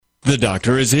The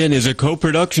Doctor Is In is a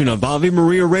co-production of Ave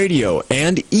Maria Radio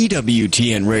and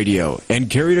EWTN Radio and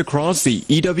carried across the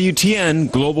EWTN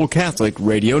Global Catholic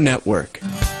Radio Network.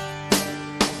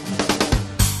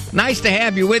 Nice to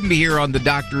have you with me here on The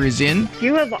Doctor Is In.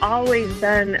 You have always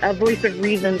been a voice of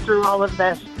reason through all of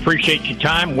this. Appreciate your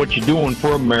time, what you're doing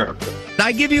for America.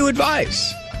 I give you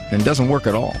advice, and it doesn't work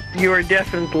at all. You are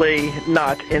definitely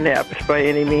not inept by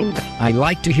any means. I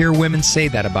like to hear women say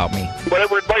that about me.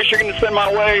 Whatever advice you're going to send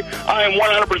my way, I am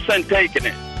 100% taking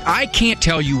it. I can't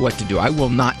tell you what to do. I will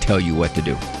not tell you what to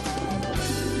do.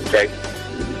 Okay.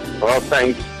 Well,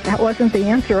 thanks. That wasn't the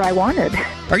answer I wanted.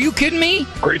 Are you kidding me?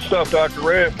 Great stuff, Dr.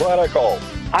 Ray. I'm glad I called.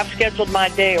 I've scheduled my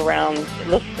day around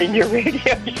listening to your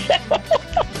radio show.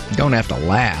 You don't have to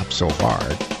laugh so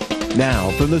hard.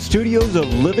 Now, from the studios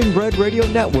of Living Bread Radio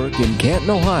Network in Canton,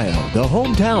 Ohio, the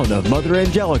hometown of Mother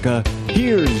Angelica,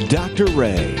 here's Dr.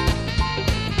 Ray.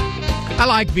 I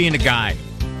like being a guy.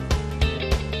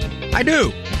 I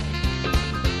do.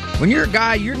 When you're a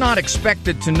guy, you're not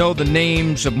expected to know the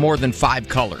names of more than 5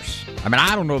 colors. I mean,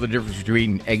 I don't know the difference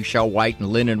between eggshell white and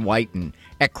linen white and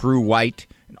ecru white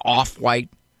and off-white.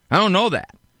 I don't know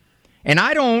that. And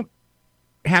I don't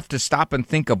have to stop and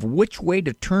think of which way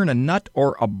to turn a nut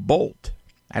or a bolt.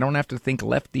 I don't have to think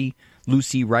lefty,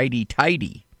 loosey, righty,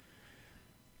 tighty.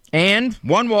 And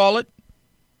one wallet,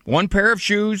 one pair of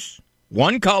shoes,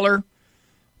 one color,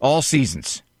 all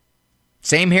seasons.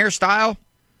 Same hairstyle,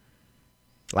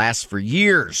 lasts for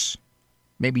years,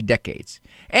 maybe decades.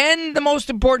 And the most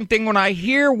important thing, when I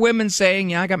hear women saying,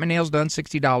 yeah, I got my nails done,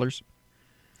 $60,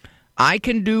 I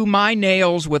can do my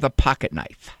nails with a pocket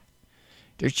knife.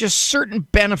 There's just certain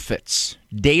benefits,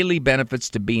 daily benefits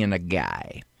to being a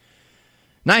guy.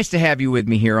 Nice to have you with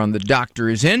me here on The Doctor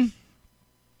Is In.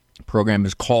 The program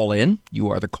is Call In.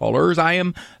 You are the callers. I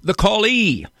am the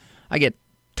callee. I get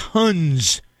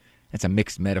tons. That's a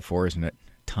mixed metaphor, isn't it?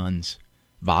 Tons.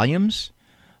 Volumes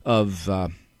of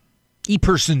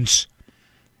e-persons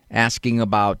asking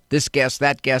about this guest,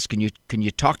 that guest. Can you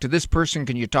talk to this person?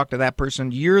 Can you talk to that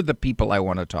person? You're the people I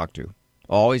want to talk to.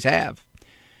 Always have.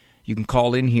 You can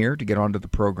call in here to get onto the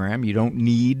program. You don't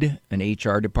need an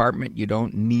HR department. You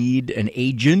don't need an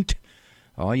agent.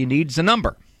 All you need is a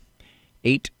number.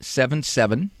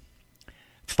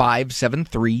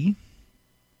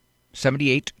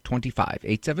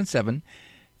 877-573-7825.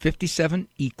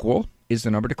 877-57-EQUAL is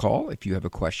the number to call if you have a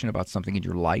question about something in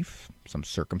your life, some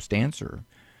circumstance or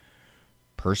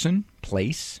person,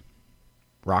 place,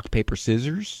 rock, paper,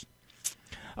 scissors.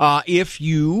 If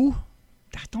you...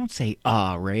 Don't say,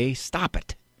 Ray, stop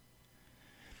it.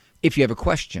 If you have a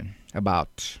question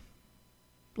about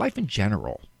life in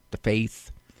general, the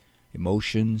faith,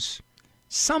 emotions,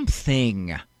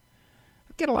 something. I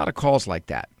get a lot of calls like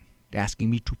that, asking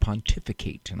me to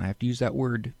pontificate, and I have to use that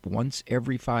word once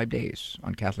every 5 days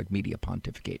on Catholic media,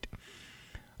 pontificate,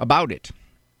 about it.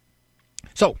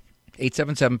 So,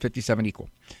 877-57-EQUAL.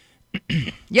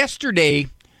 Yesterday,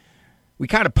 we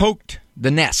kind of poked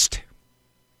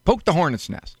the hornet's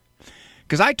nest,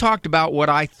 because I talked about what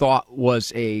I thought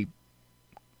was a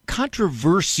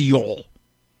controversial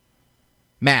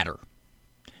matter,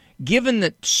 given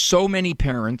that so many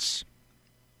parents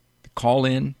call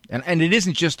in, and it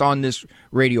isn't just on this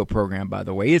radio program, by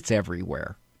the way, it's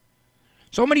everywhere.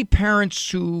 So many parents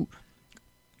who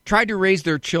tried to raise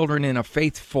their children in a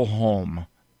faithful home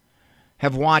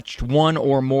have watched one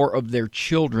or more of their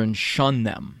children shun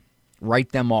them,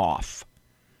 write them off,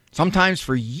 sometimes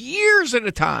for years at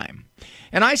a time.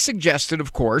 And I suggested,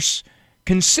 of course,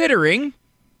 considering,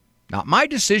 not my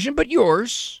decision, but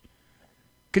yours,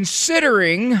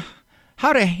 considering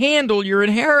how to handle your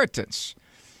inheritance.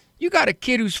 You got a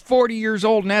kid who's 40 years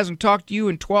old and hasn't talked to you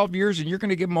in 12 years, and you're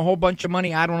going to give him a whole bunch of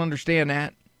money? I don't understand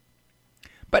that.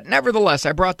 But nevertheless,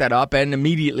 I brought that up, and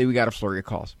immediately we got a flurry of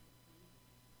calls.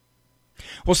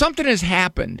 Well, something has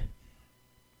happened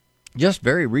just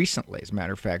very recently. As a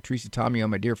matter of fact, Teresa Tomeo,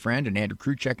 my dear friend, and Andrew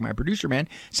Kruchek, my producer man,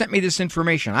 sent me this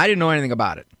information. I didn't know anything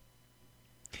about it.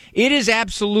 It is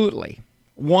absolutely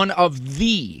one of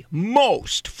the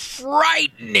most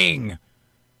frightening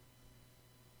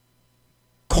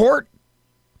court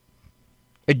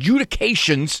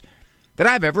adjudications that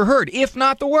I've ever heard, if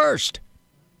not the worst.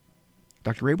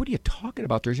 Dr. Ray, what are you talking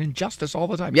about? There's injustice all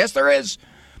the time. Yes, there is.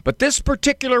 But this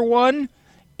particular one,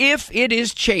 if it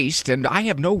is chaste, and I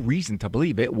have no reason to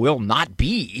believe it will not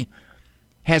be,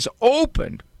 has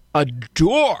opened a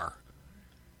door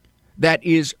that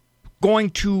is going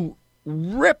to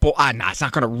ripple. No, it's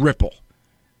not going to ripple.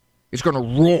 It's going to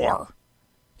roar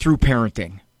through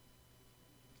parenting.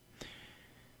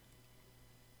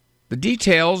 The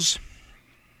details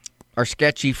are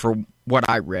sketchy for what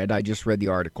I read. I just read the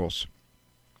articles.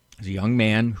 There's a young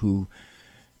man who,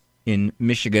 in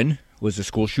Michigan, was a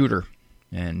school shooter,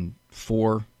 and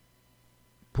 4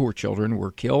 poor children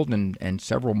were killed, and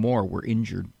several more were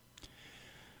injured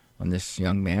on this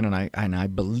young man. And I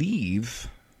believe,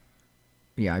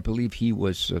 I believe he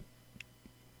was, if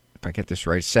I get this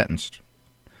right, sentenced.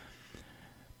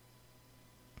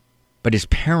 But his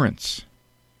parents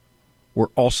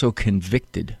were also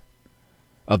convicted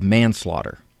of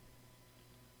manslaughter.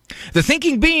 The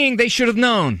thinking being they should have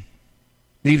known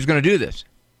that he was going to do this.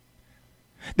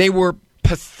 They were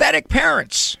pathetic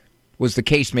parents, was the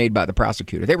case made by the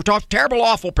prosecutor. They were terrible,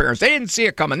 awful parents. They didn't see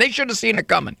it coming. They should have seen it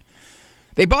coming.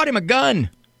 They bought him a gun.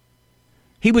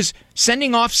 He was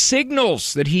sending off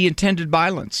signals that he intended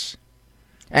violence.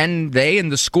 And they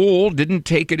and the school didn't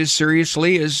take it as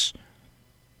seriously as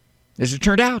it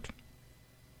turned out.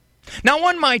 Now,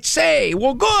 one might say,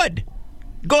 well, good.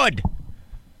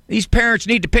 These parents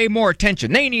need to pay more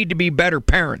attention. They need to be better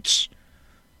parents.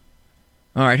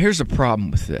 All right, here's the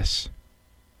problem with this.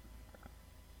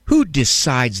 Who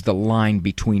decides the line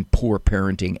between poor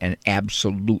parenting and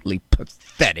absolutely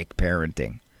pathetic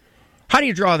parenting? How do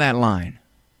you draw that line?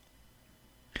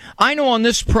 I know on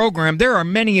this program there are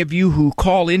many of you who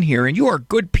call in here, and you are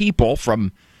good people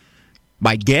from,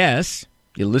 my guess,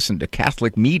 you listen to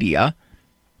Catholic media,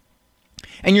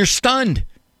 and you're stunned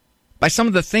by some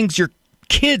of the things your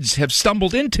kids have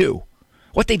stumbled into,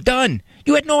 what they've done.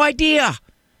 You had no idea.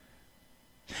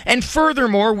 And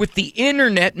furthermore, with the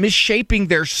internet misshaping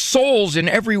their souls in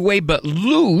every way but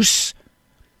loose,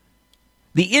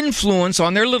 the influence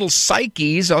on their little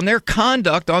psyches, on their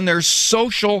conduct, on their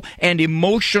social and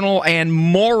emotional and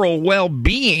moral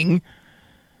well-being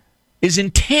is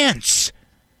intense.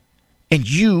 And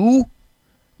you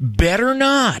better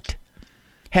not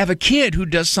have a kid who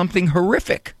does something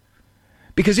horrific.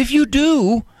 Because if you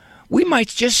do, we might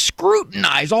just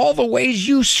scrutinize all the ways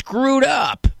you screwed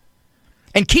up.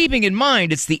 And keeping in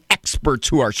mind, it's the experts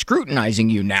who are scrutinizing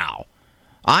you now.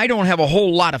 I don't have a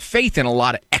whole lot of faith in a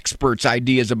lot of experts'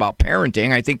 ideas about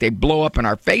parenting. I think they blow up in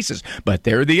our faces. But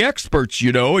they're the experts,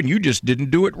 you know, and you just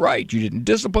didn't do it right. You didn't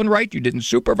discipline right. You didn't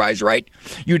supervise right.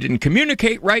 You didn't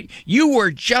communicate right. You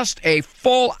were just a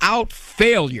full-out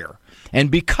failure.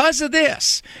 And because of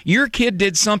this, your kid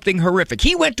did something horrific.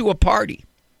 He went to a party,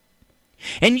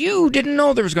 and you didn't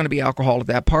know there was going to be alcohol at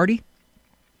that party.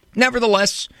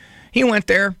 Nevertheless, he went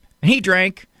there, and he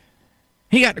drank,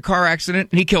 he got in a car accident,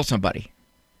 and he killed somebody.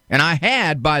 And I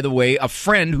had, by the way, a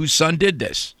friend whose son did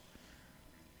this.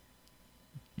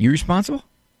 You responsible?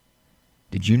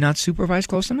 Did you not supervise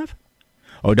close enough?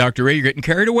 Oh, Dr. Ray, you're getting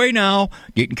carried away now.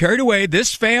 Getting carried away.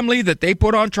 This family that they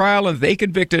put on trial and they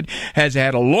convicted has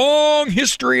had a long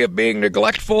history of being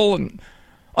neglectful and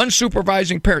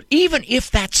unsupervising parents. Even if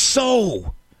that's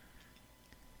so,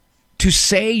 to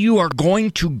say you are going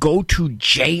to go to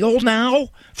jail now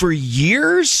for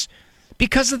years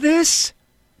because of this?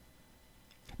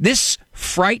 This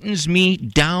frightens me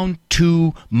down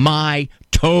to my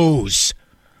toes.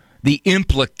 The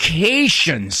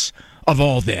implications of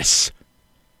all this.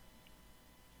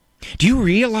 Do you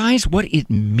realize what it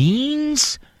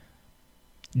means?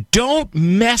 Don't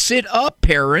mess it up,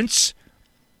 parents.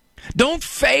 Don't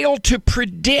fail to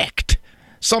predict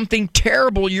something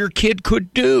terrible your kid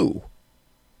could do.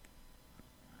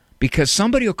 Because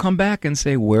somebody will come back and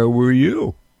say, where were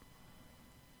you?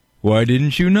 Why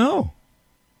didn't you know?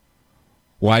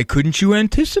 Why couldn't you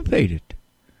anticipate it?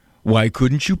 Why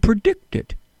couldn't you predict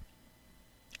it?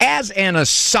 As an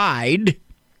aside,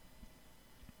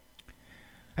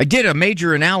 I did a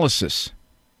major analysis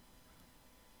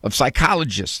of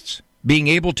psychologists being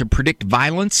able to predict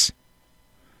violence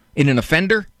in an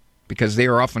offender because they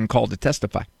are often called to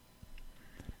testify.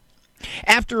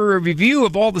 After a review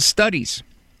of all the studies,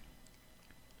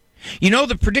 you know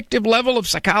the predictive level of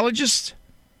psychologists?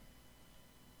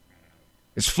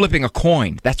 It's flipping a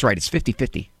coin. That's right, it's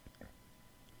 50-50.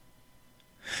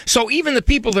 So even the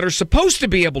people that are supposed to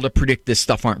be able to predict this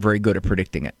stuff aren't very good at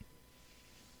predicting it.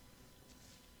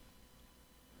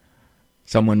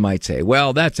 Someone might say,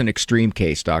 well, that's an extreme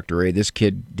case, Dr. A. This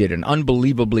kid did an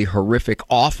unbelievably horrific,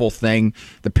 awful thing.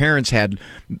 The parents had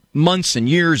months and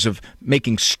years of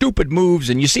making stupid moves,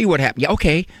 and you see what happened. Yeah,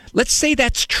 okay, let's say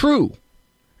that's true.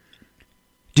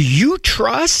 Do you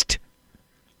trust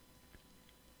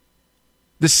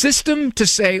the system to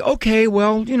say, okay,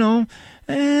 well, you know,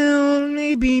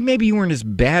 maybe you weren't as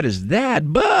bad as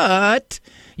that, but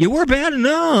you were bad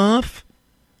enough?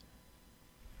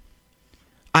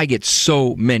 I get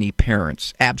so many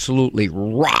parents absolutely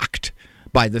rocked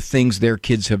by the things their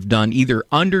kids have done, either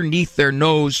underneath their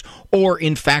nose or,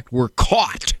 in fact, were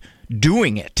caught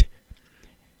doing it.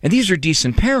 And these are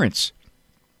decent parents.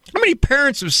 How many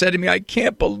parents have said to me, I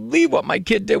can't believe what my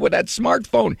kid did with that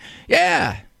smartphone?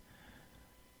 Yeah.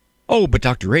 Oh, but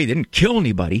Dr. Ray, they didn't kill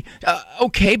anybody.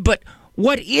 Okay, but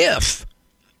what if?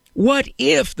 What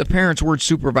if the parents weren't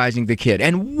supervising the kid?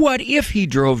 And what if he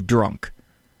drove drunk?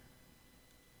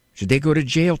 Should they go to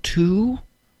jail too?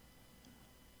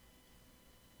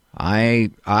 I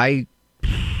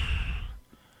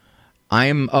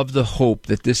am of the hope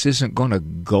that this isn't going to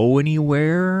go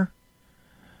anywhere,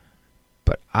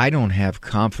 but I don't have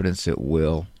confidence it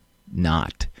will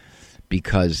not,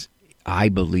 because I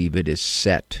believe it has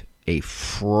set a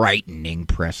frightening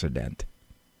precedent.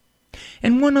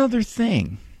 And one other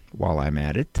thing while I'm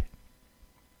at it.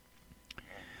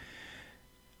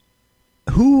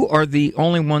 Who are the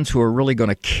only ones who are really going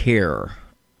to care?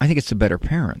 I think it's the better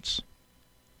parents.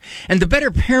 And the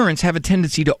better parents have a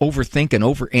tendency to overthink and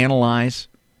overanalyze.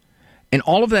 And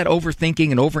all of that overthinking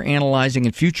and overanalyzing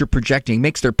and future projecting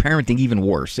makes their parenting even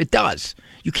worse. It does.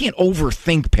 You can't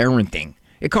overthink parenting.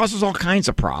 It causes all kinds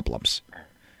of problems.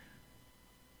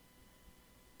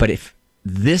 But if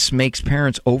this makes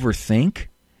parents overthink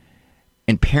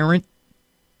and parent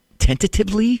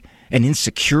tentatively and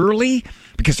insecurely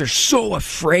because they're so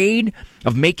afraid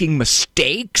of making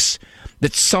mistakes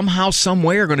that somehow, some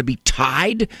way are going to be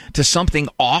tied to something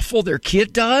awful their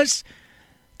kid does,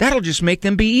 that'll just make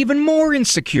them be even more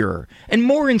insecure. And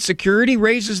more insecurity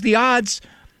raises the odds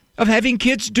of having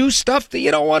kids do stuff that you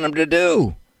don't want them to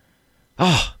do.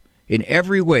 Oh, in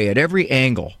every way, at every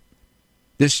angle,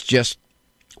 this just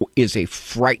is a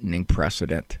frightening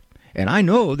precedent. And I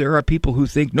know there are people who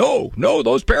think, no,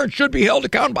 those parents should be held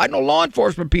accountable. I know law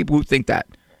enforcement people who think that.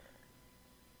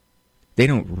 They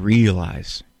don't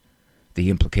realize the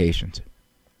implications.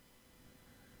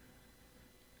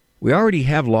 We already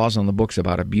have laws on the books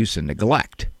about abuse and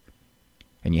neglect,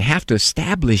 and you have to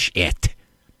establish it.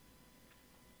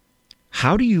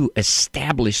 How do you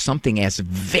establish something as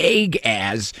vague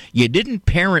as you didn't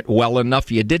parent well enough,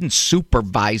 you didn't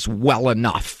supervise well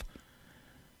enough?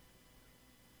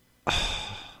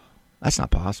 Oh, that's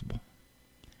not possible.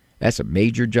 That's a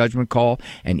major judgment call,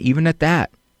 and even at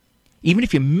that, even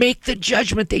if you make the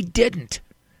judgment they didn't,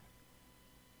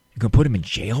 you're going to put them in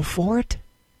jail for it?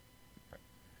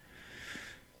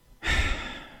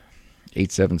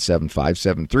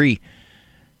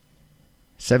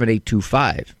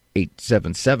 877-573-7825.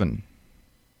 877-57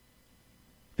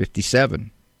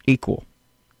 equal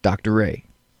Dr. Ray.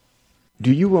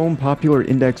 Do you own popular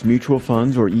index mutual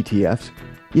funds or ETFs?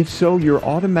 If so, you're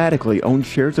automatically owned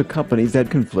shares of companies that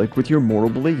conflict with your moral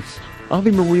beliefs.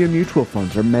 Ave Maria mutual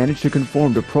funds are managed to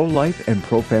conform to pro-life and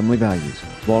pro-family values.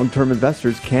 Long-term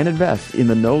investors can invest in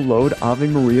the no-load Ave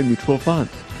Maria mutual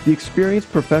funds. The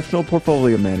experienced professional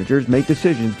portfolio managers make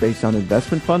decisions based on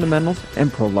investment fundamentals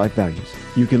and pro-life values.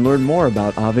 You can learn more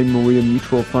about Ave Maria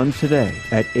mutual funds today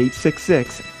at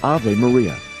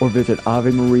 866-AVE-MARIA or visit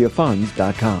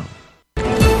AveMariaFunds.com.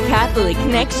 Catholic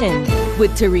Connection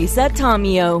with Teresa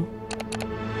Tomeo.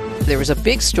 There was a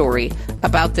big story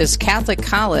about this Catholic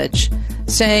college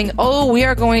saying, we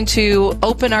are going to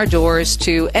open our doors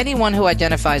to anyone who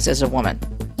identifies as a woman.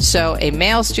 So a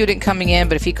male student coming in,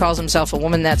 but if he calls himself a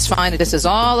woman, that's fine. This is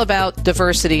all about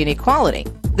diversity and equality.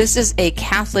 This is a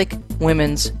Catholic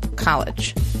women's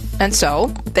college. And so,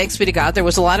 thanks be to God, there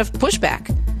was a lot of pushback.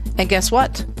 And guess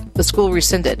what? The school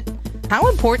rescinded. How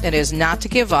important it is not to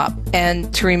give up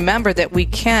and to remember that we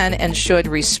can and should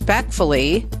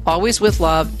respectfully, always with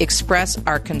love, express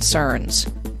our concerns.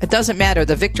 It doesn't matter.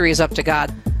 The victory is up to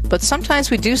God. But sometimes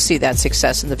we do see that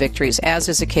success in the victories, as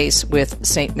is the case with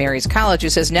St. Mary's College, who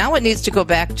says now it needs to go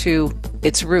back to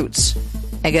its roots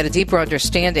and get a deeper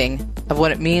understanding of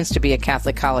what it means to be a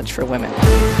Catholic college for women.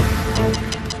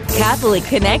 Catholic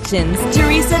Connections,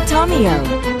 Teresa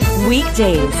Tomeo.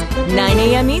 Weekdays, 9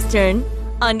 a.m. Eastern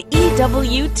on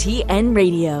EWTN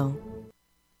Radio.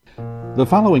 The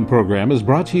following program is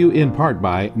brought to you in part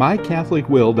by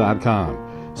MyCatholicWill.com.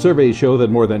 Surveys show that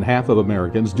more than half of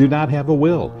Americans do not have a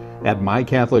will. At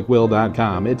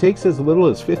MyCatholicWill.com, it takes as little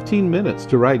as 15 minutes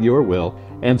to write your will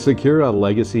and secure a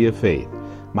legacy of faith.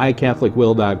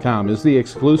 MyCatholicWill.com is the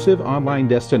exclusive online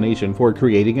destination for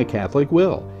creating a Catholic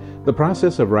will. The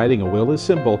process of writing a will is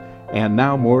simple and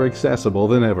now more accessible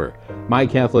than ever.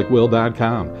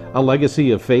 MyCatholicWill.com, a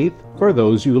legacy of faith for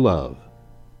those you love.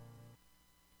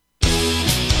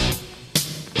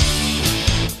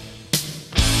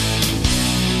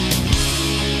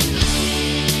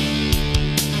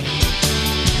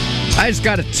 I just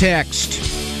got a text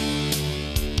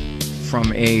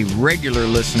from a regular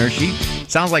listener. She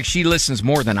sounds like she listens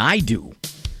more than I do.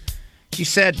 She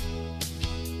said,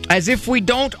 As if we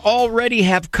don't already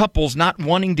have couples not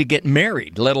wanting to get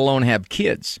married, let alone have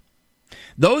kids.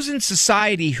 Those in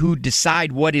society who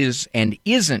decide what is and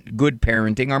isn't good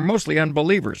parenting are mostly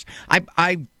unbelievers. I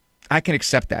can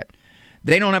accept that.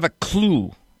 They don't have a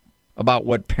clue about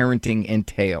what parenting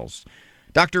entails.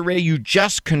 Dr. Ray, you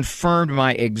just confirmed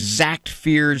my exact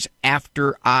fears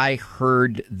after I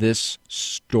heard this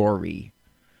story.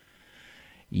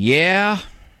 Yeah,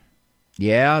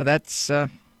 that's...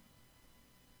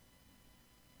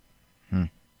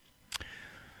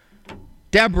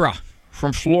 Deborah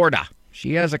from Florida.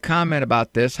 She has a comment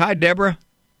about this. Hi, Deborah.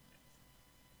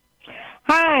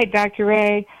 Hi, Dr.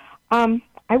 Ray. I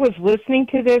was listening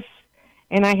to this,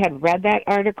 and I had read that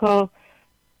article,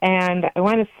 and I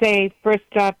want to say first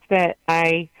off that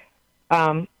I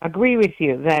agree with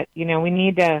you that, we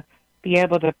need to be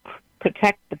able to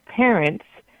protect the parents,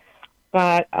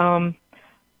 but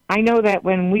I know that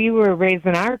when we were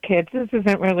raising our kids, this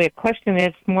isn't really a question,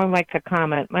 it's more like a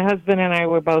comment. My husband and I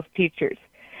were both teachers.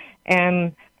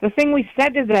 And the thing we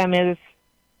said to them is,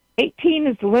 18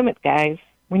 is the limit, guys.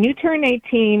 When you turn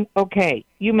 18, okay,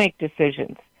 you make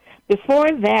decisions. Before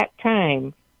that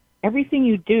time, everything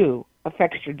you do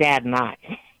affects your dad and I.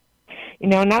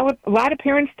 Now a lot of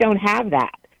parents don't have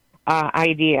that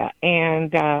idea.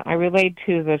 And I relayed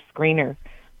to the screener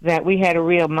that we had a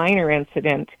real minor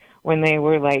incident when they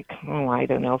were like,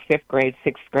 fifth grade,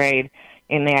 sixth grade,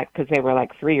 in that, because they were like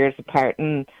 3 years apart.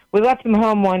 And we left them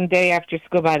home one day after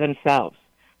school by themselves.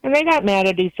 And they got mad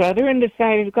at each other and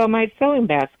decided to go my sewing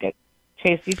basket,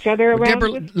 chase each other around.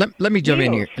 Deborah, let me jump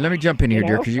in here. Let me jump in here,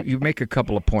 dear, because you make a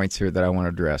couple of points here that I want to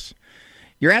address.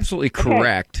 You're absolutely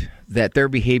correct that their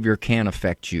behavior can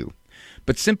affect you.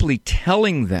 But simply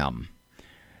telling them,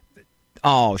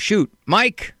 oh, shoot,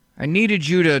 Mike, I needed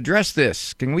you to address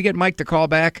this. Can we get Mike to call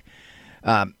back?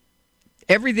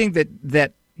 Everything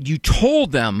that you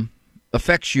told them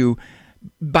affects you.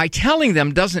 By telling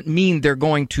them doesn't mean they're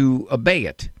going to obey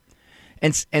it.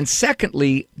 And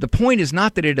secondly, the point is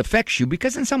not that it affects you,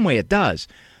 because in some way it does.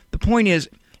 The point is,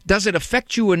 does it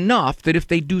affect you enough that if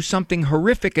they do something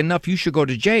horrific enough, you should go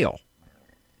to jail?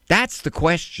 That's the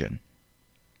question.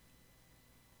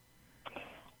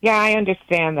 Yeah, I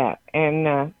understand that.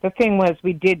 And the thing was,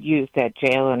 we did use that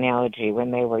jail analogy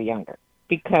when they were younger,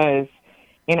 because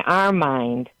in our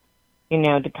mind,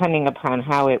 depending upon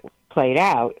how it played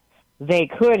out, they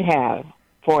could have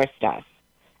forced us,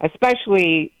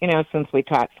 especially, since we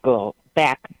taught school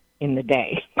back in the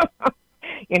day,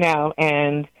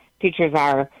 and teachers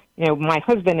are, my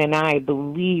husband and I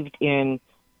believed in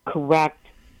correct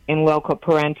in loco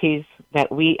parentis,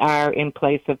 that we are in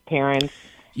place of parents.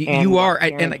 You are,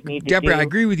 and Deborah, I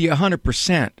agree with you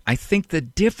 100%. I think the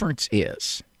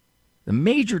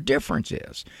major difference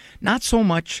is not so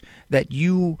much that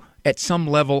you at some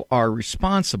level are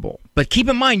responsible, but keep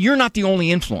in mind, you're not the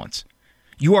only influence.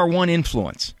 You are one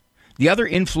influence. The other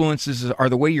influences are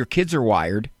the way your kids are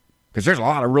wired, because there's a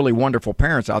lot of really wonderful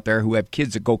parents out there who have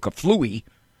kids that go kaflooey,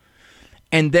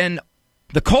 and then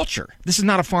the culture. This is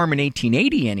not a farm in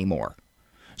 1880 anymore.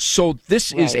 So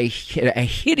this is a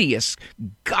hideous,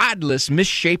 godless,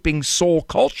 misshaping soul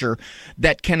culture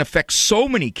that can affect so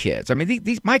many kids. I mean,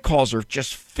 my calls are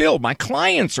just filled. My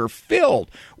clients are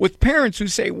filled with parents who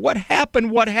say, what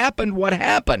happened, what happened, what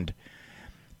happened?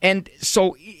 And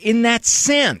so in that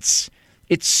sense,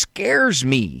 it scares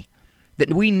me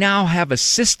that we now have a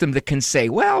system that can say,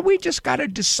 well, we just got to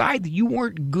decide that you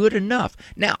weren't good enough.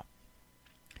 Now,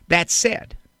 that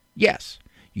said, yes,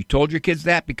 you told your kids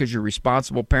that because you're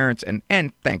responsible parents,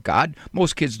 and thank God,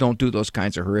 most kids don't do those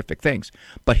kinds of horrific things.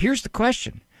 But here's the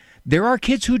question. There are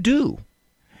kids who do,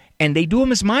 and they do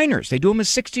them as minors. They do them as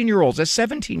 16-year-olds, as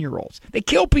 17-year-olds. They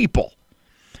kill people.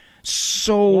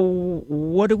 So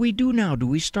what do we do now? Do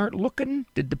we start looking?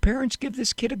 Did the parents give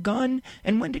this kid a gun?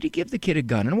 And when did he give the kid a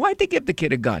gun? And why did they give the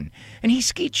kid a gun? And he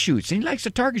skeet shoots, and he likes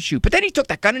to target shoot. But then he took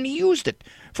that gun and he used it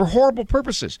for horrible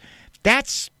purposes.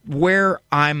 That's where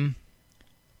I'm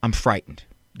frightened.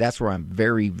 That's where I'm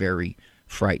very, very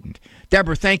frightened.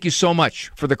 Deborah, thank you so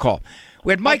much for the call.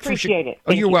 We had Mike from Chicago.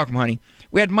 Oh, you're welcome, honey.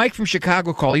 We had Mike from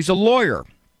Chicago call. He's a lawyer.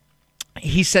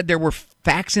 He said there were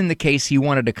facts in the case he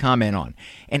wanted to comment on.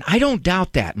 And I don't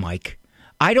doubt that, Mike.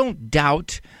 I don't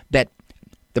doubt that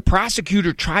the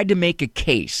prosecutor tried to make a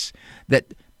case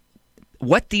that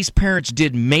what these parents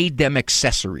did made them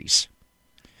accessories.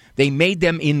 They made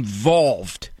them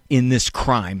involved in this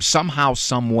crime somehow,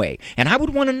 some way. And I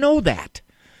would want to know that.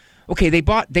 Okay, they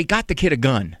got the kid a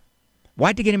gun.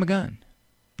 Why'd they get him a gun?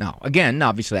 Now, again,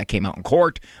 obviously that came out in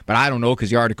court, but I don't know because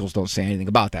the articles don't say anything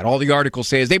about that. All the articles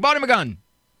say is they bought him a gun.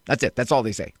 That's it. That's all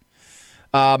they say.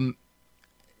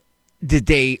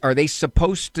 Are they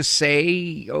supposed to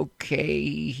say,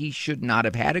 okay, he should not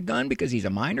have had a gun because he's a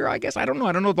minor? I guess I don't know.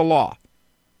 I don't know the law.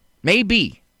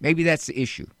 Maybe that's the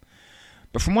issue.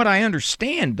 But from what I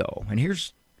understand, though, and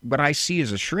here's what I see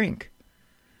as a shrink,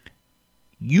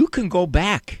 you can go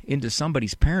back into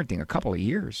somebody's parenting a couple of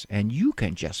years, and you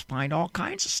can just find all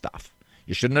kinds of stuff.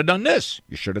 You shouldn't have done this.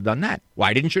 You should have done that.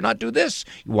 Why didn't you not do this?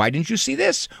 Why didn't you see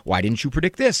this? Why didn't you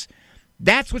predict this?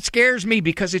 That's what scares me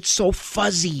because it's so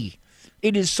fuzzy.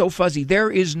 It is so fuzzy.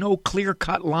 There is no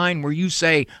clear-cut line where you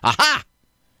say, aha,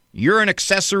 you're an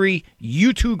accessory,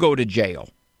 you too go to jail.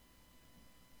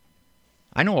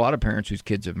 I know a lot of parents whose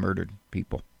kids have murdered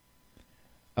people.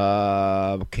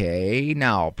 Okay,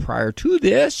 now, prior to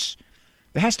this,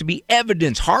 there has to be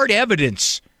evidence, hard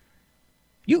evidence.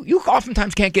 You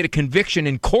oftentimes can't get a conviction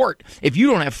in court if you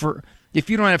don't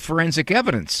have forensic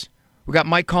evidence. We got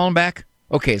Mike calling back.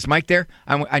 Okay, is Mike there?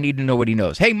 I need to know what he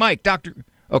knows. Hey, Mike, doctor.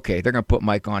 Okay, they're going to put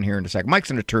Mike on here in a second. Mike's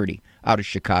an attorney out of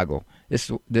Chicago.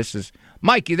 This is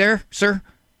Mike. You there, sir?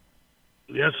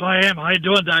 Yes, I am. How you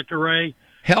doing, Dr. Ray?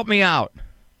 Help me out.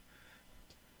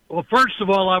 Well, first of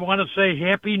all, I want to say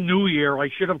Happy New Year. I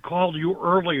should have called you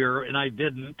earlier, and I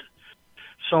didn't.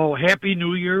 So Happy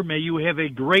New Year. May you have a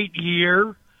great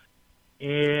year,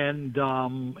 and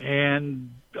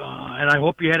I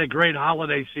hope you had a great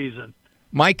holiday season.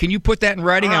 Mike, can you put that in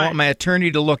writing? All right. I want my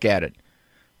attorney to look at it.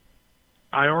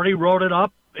 I already wrote it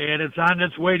up, and it's on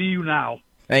its way to you now.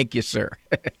 Thank you, sir.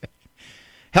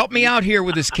 Help me out here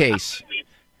with this case.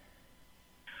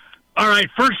 All right.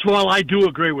 First of all, I do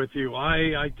agree with you.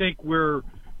 I think we're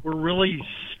really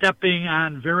stepping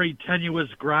on very tenuous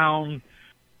ground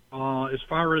as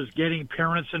far as getting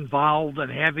parents involved and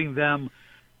having them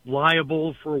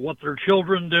liable for what their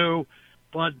children do.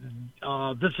 But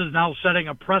this is now setting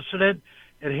a precedent.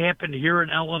 It happened here in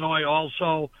Illinois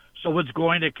also, so it's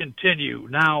going to continue.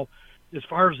 Now, as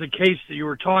far as the case that you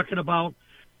were talking about,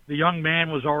 the young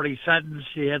man was already sentenced.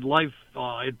 He had life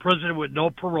in prison with no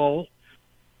parole.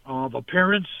 The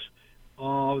parents,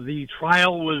 the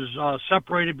trial was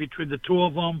separated between the two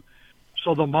of them.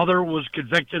 So the mother was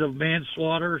convicted of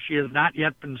manslaughter. She has not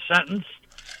yet been sentenced.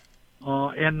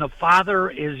 And the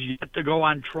father is yet to go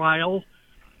on trial.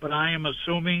 But I am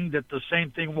assuming that the same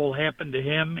thing will happen to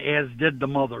him as did the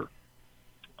mother.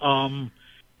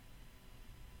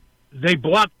 They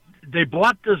bought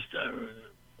this.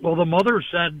 Well, the mother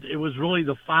said it was really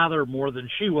the father more than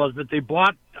she was, but they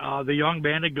bought the young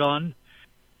man a gun.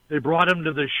 They brought him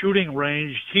to the shooting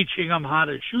range, teaching him how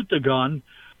to shoot the gun.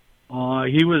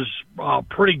 He was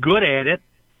pretty good at it.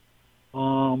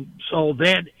 So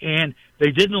then, and they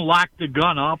didn't lock the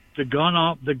gun up. The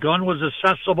gun was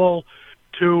accessible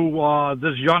to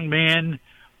this young man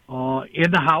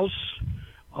in the house.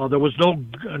 There was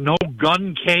no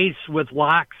gun case with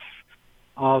locks.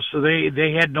 So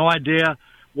they had no idea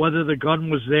whether the gun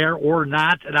was there or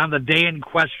not. And on the day in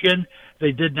question,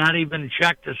 they did not even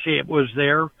check to see it was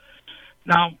there.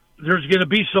 Now, there's going to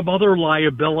be some other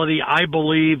liability, I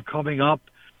believe, coming up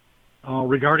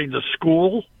regarding the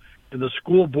school and the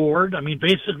school board. I mean,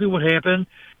 basically what happened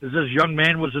is this young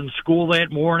man was in school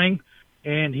that morning,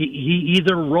 and he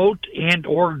either wrote and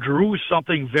or drew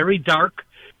something very dark,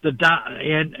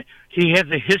 and he has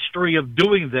a history of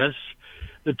doing this.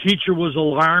 The teacher was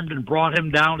alarmed and brought him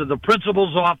down to the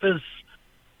principal's office.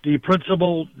 The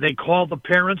principal, they called the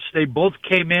parents. They both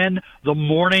came in the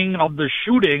morning of the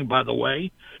shooting, by the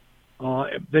way.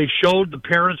 They showed the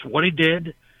parents what he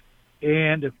did,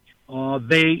 and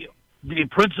the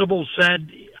principal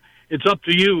said, it's up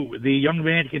to you. The young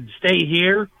man can stay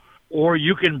here, or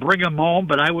you can bring him home,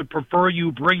 but I would prefer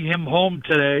you bring him home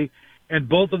today. And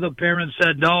both of the parents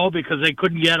said no because they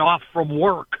couldn't get off from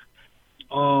work.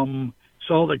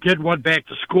 So the kid went back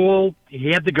to school. He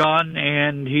had the gun,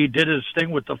 and he did his thing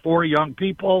with the four young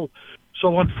people.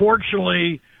 So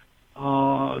unfortunately,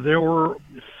 there were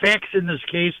facts in this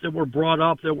case that were brought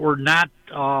up that were not...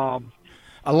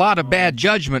 a lot of bad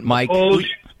judgment, Mike.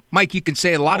 Mike, you can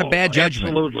say a lot of bad judgment.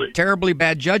 Absolutely. Terribly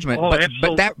bad judgment.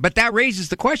 But that raises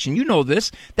the question. You know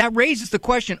this. That raises the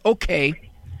question, okay,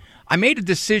 I made a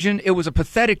decision. It was a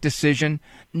pathetic decision.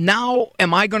 Now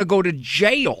am I going to go to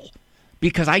jail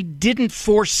because I didn't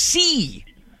foresee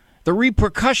the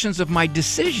repercussions of my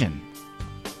decision?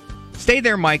 Stay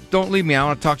there, Mike. Don't leave me. I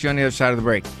want to talk to you on the other side of the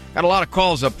break. Got a lot of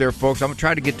calls up there, folks. I'm going to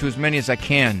try to get to as many as I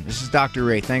can. This is Dr.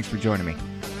 Ray. Thanks for joining me.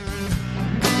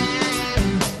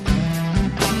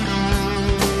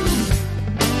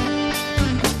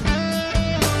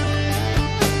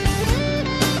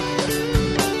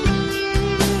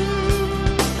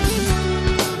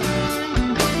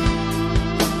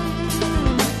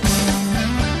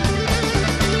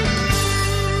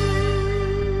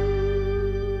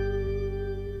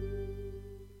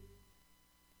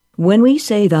 When we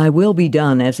say, "Thy will be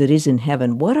done as it is in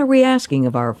heaven," what are we asking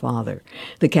of our Father?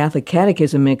 The Catholic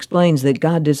Catechism explains that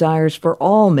God desires for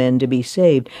all men to be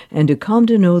saved and to come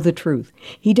to know the truth.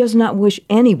 He does not wish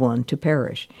anyone to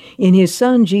perish. In His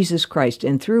Son, Jesus Christ,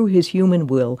 and through His human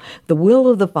will, the will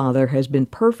of the Father has been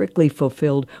perfectly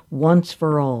fulfilled once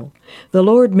for all. The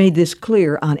Lord made this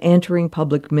clear on entering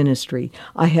public ministry.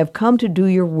 "I have come to do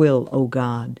your will, O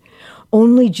God."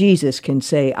 Only Jesus can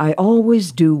say, "I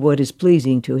always do what is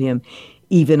pleasing to Him,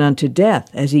 even unto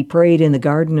death," as He prayed in the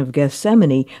Garden of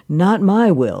Gethsemane, "Not my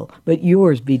will, but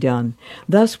yours be done."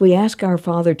 Thus we ask our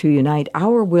Father to unite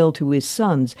our will to His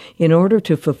Son's in order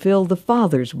to fulfill the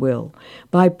Father's will.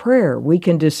 By prayer we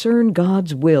can discern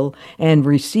God's will and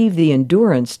receive the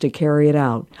endurance to carry it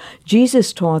out.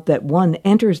 Jesus taught that one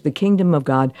enters the kingdom of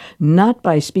God not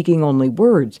by speaking only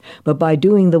words, but by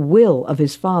doing the will of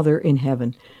his Father in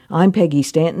heaven. I'm Peggy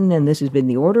Stanton, and this has been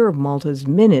the Order of Malta's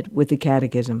Minute with the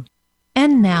Catechism.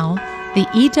 And now, the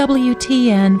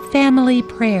EWTN Family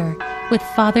Prayer with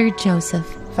Father Joseph.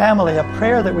 Family, a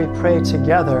prayer that we pray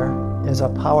together is a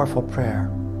powerful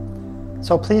prayer.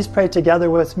 So please pray together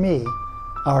with me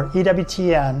our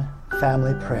EWTN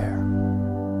Family Prayer.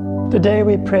 Today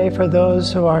we pray for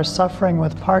those who are suffering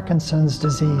with Parkinson's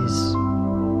disease.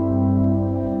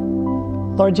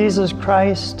 Lord Jesus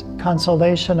Christ,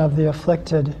 consolation of the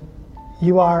afflicted,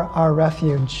 you are our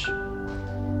refuge.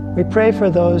 We pray for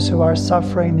those who are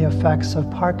suffering the effects of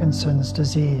Parkinson's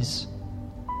disease.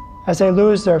 As they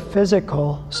lose their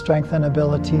physical strength and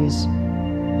abilities,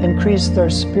 increase their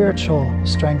spiritual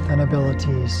strength and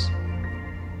abilities.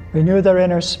 Renew their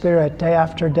inner spirit day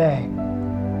after day,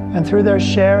 and through their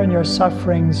share in your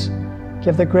sufferings,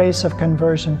 give the grace of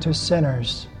conversion to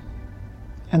sinners.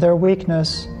 In their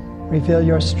weakness, reveal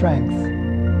your strength.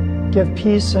 Give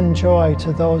peace and joy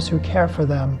to those who care for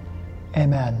them.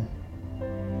 Amen.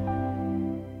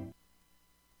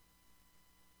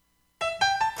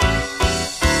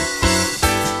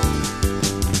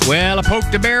 Well, I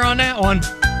poked the bear on that one.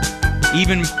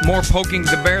 Even more poking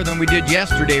the bear than we did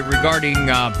yesterday regarding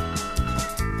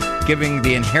giving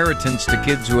the inheritance to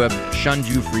kids who have shunned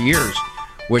you for years,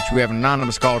 which we have an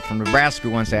anonymous caller from Nebraska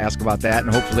who wants to ask about that,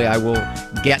 and hopefully I will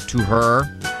get to her.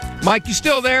 Mike, you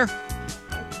still there?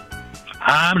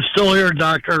 I'm still here,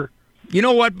 Doctor. You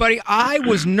know what, buddy? I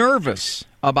was nervous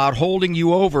about holding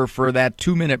you over for that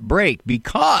 2-minute break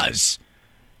because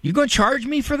you going to charge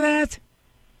me for that?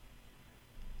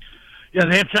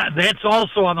 Yeah, that's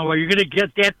also on the way. You're going to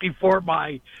get that before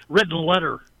my written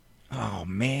letter. Oh,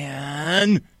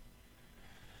 man.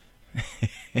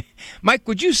 Mike,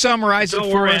 would you summarize it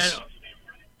for us?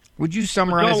 Would you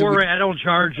summarize it? Don't worry, I don't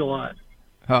charge a lot.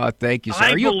 Oh, thank you, sir.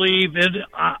 I believe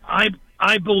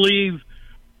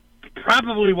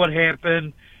probably what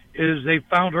happened is they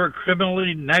found her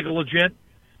criminally negligent.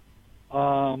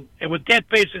 And what that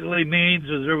basically means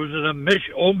is there was an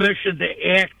omission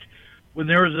to act when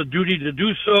there is a duty to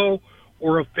do so,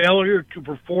 or a failure to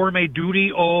perform a duty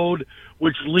owed,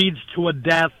 which leads to a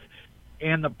death.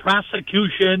 And the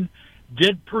prosecution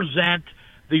did present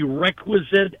the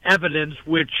requisite evidence,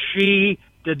 which she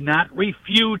did not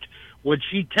refute, when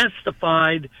she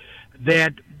testified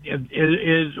that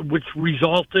which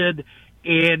resulted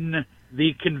in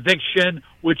the conviction,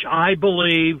 which I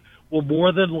believe will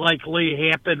more than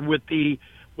likely happen with the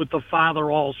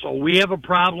father also. We have a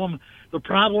problem. The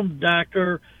problem,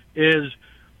 Doctor, is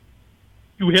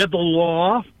you have the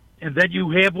law, and then you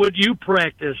have what you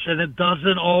practice, and it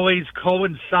doesn't always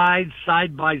coincide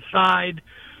side by side.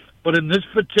 But in this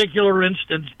particular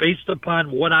instance, based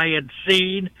upon what I had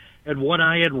seen and what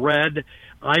I had read,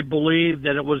 I believe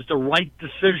that it was the right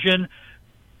decision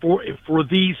for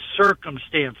these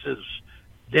circumstances.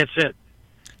 That's it.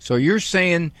 So you're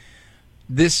saying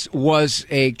this was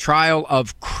a trial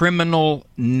of criminal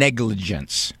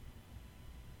negligence?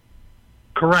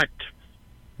 Correct.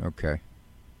 Okay.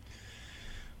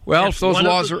 Well, that's if those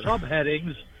laws are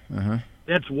subheadings,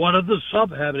 that's one of the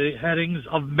subheadings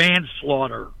of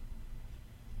manslaughter.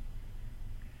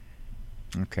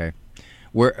 Okay.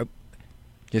 Where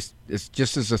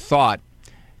just as a thought,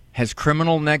 has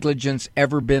criminal negligence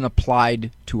ever been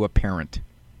applied to a parent?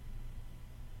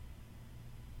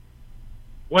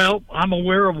 Well, I'm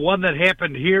aware of one that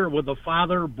happened here where the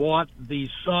father bought the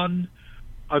son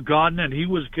a gun and he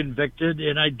was convicted,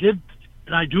 and I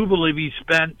do believe he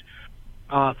spent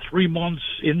 3 months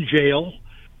in jail.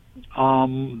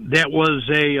 That was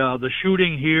the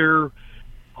shooting here,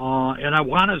 and I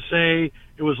want to say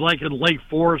it was like in Lake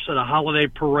Forest at a holiday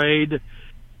parade,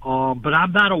 but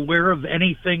I'm not aware of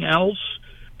anything else.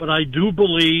 But I do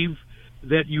believe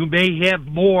that you may have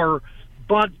more,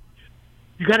 but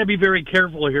you got to be very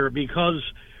careful here, because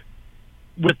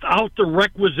without the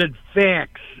requisite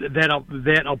facts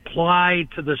that apply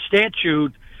to the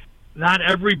statute, not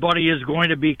everybody is going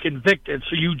to be convicted.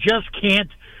 So you just can't,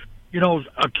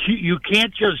 you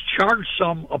can't just charge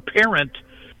a parent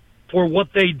for what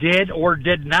they did or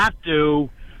did not do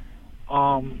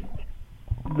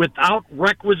without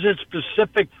requisite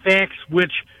specific facts,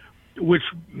 which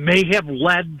may have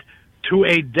led to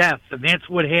a death. And that's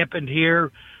what happened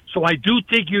here. So I do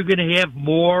think you're going to have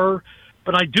more,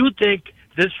 but I do think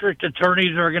district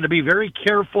attorneys are going to be very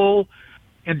careful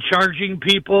in charging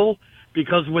people,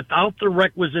 because without the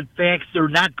requisite facts, they're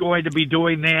not going to be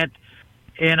doing that.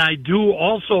 And I do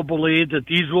also believe that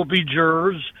these will be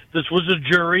jurors. This was a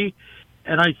jury,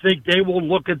 and I think they will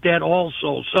look at that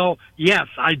also. So, yes,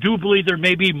 I do believe there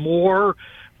may be more,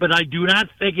 but I do not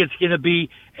think it's going to be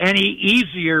any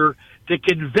easier to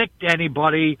convict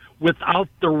anybody without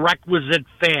the requisite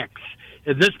facts.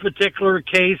 In this particular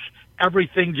case,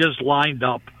 everything just lined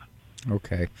up.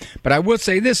 Okay. But I will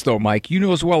say this, though, Mike. You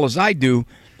know as well as I do,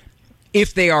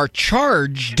 if they are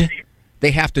charged,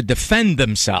 they have to defend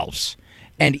themselves.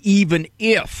 And even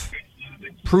if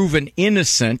proven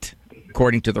innocent,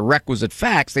 according to the requisite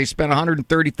facts, they spent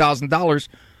 $130,000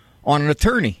 on an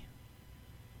attorney.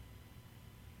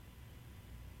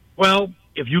 Well,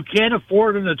 if you can't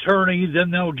afford an attorney,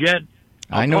 then they'll get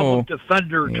a public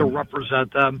defender to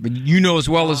represent them. But you know as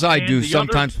well as I do,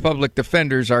 sometimes public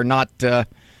defenders are not up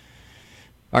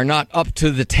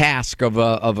to the task of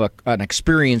an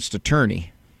experienced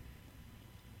attorney.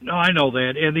 No, I know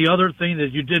that. And the other thing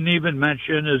that you didn't even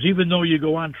mention is, even though you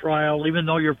go on trial, even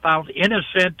though you're found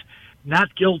innocent,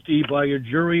 not guilty by a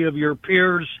jury of your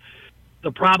peers,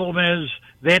 the problem is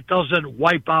that doesn't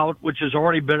wipe out, which has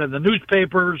already been in the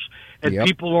newspapers, and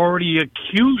people already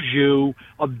accuse you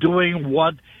of doing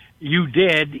what you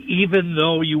did, even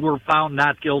though you were found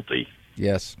not guilty.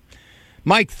 Yes.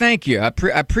 Mike, thank you. I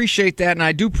appreciate that, and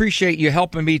I do appreciate you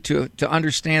helping me to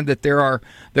understand that there are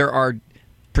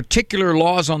particular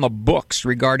laws on the books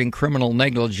regarding criminal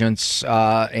negligence,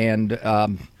 and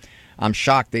I'm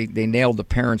shocked they nailed the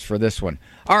parents for this one.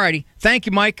 All righty. Thank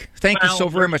you, Mike. Thank you so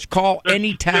very much. Call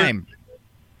anytime.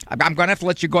 I'm going to have to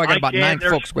let you go. I got about 9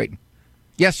 folks waiting.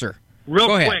 Yes, sir. Real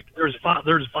go quick, ahead.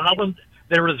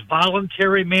 There is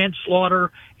voluntary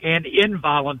manslaughter and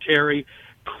involuntary.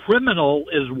 Criminal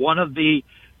is one of the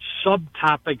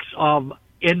subtopics of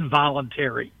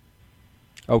involuntary.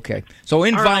 Okay, so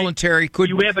involuntary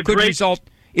could result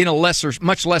in a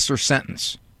much lesser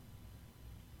sentence.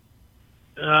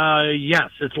 Yes,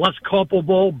 it's less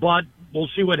culpable, but we'll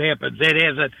see what happens.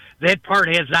 That part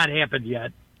has not happened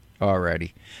yet. All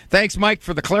righty. Thanks, Mike,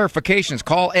 for the clarifications.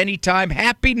 Call anytime.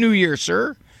 Happy New Year,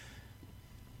 sir.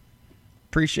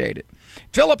 Appreciate it.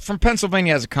 Philip from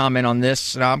Pennsylvania has a comment on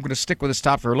this. Now, I'm going to stick with this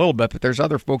topic for a little bit, but there's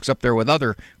other folks up there with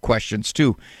other questions,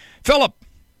 too. Philip,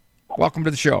 welcome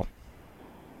to the show.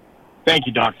 Thank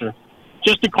you, Doctor.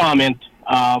 Just a comment.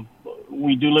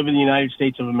 We do live in the United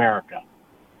States of America.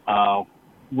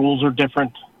 Rules are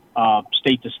different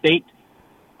state to state.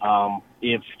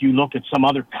 If you look at some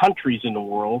other countries in the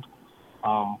world,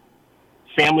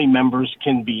 family members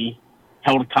can be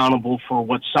held accountable for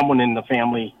what someone in the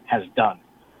family has done.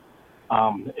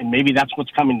 And maybe that's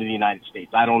what's coming to the United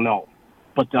States. I don't know.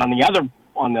 But on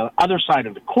the other side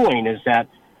of the coin is that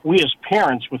we as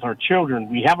parents with our children,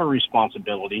 we have a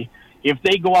responsibility. If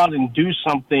they go out and do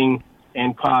something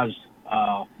and cause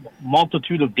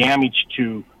multitude of damage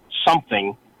to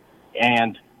something,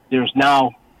 and there's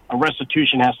now a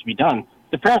restitution has to be done,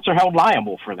 the parents are held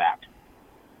liable for that.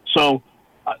 So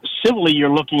civilly, you're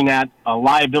looking at a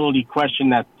liability question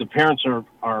that the parents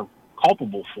are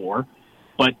culpable for.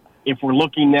 But if we're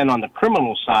looking then on the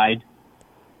criminal side,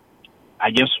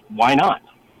 I guess why not?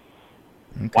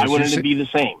 Okay, why wouldn't it be the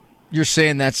same? You're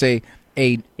saying that's a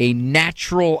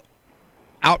natural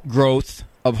outgrowth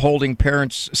of holding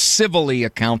parents civilly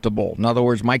accountable. In other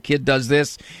words, my kid does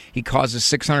this, he causes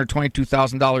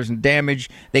 $622,000 in damage,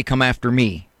 they come after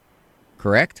me.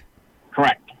 Correct?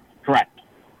 Correct. All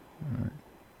right.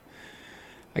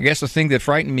 I guess the thing that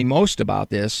frightened me most about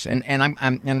this, and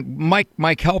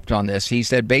Mike helped on this. He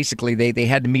said basically they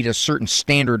had to meet a certain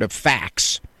standard of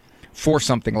facts for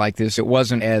something like this. It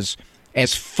wasn't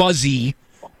as fuzzy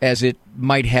as it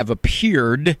might have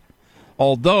appeared,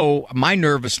 although my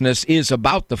nervousness is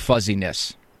about the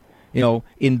fuzziness. You know,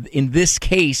 in this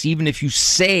case, even if you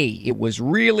say it was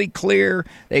really clear,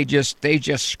 they just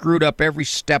screwed up every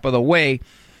step of the way.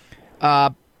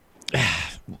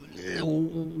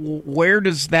 Where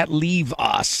does that leave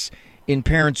us in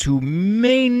parents who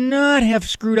may not have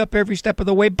screwed up every step of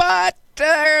the way, but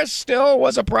there still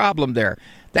was a problem there?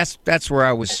 That's where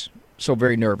I was so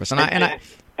very nervous. And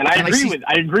And I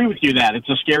agree with you that it's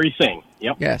a scary thing.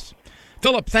 Yep. Yes.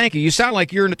 Philip, thank you. You sound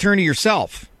like you're an attorney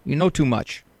yourself. You know too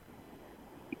much.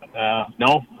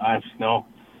 No.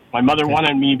 My mother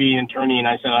wanted me to be an attorney, and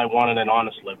I said I wanted an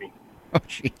honest living. Oh,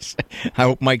 jeez. I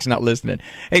hope Mike's not listening.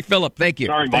 Hey, Philip, thank you.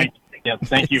 Sorry, Mike. Yeah,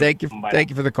 thank you. Thank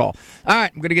you for the call. All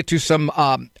right, I'm going to get to some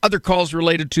other calls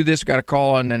related to this. Got a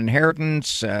call on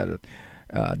inheritance, a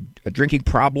drinking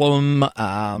problem.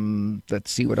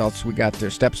 Let's see what else we got there.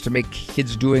 Steps to make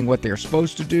kids doing what they're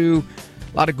supposed to do.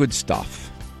 A lot of good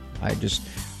stuff. I just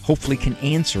hopefully can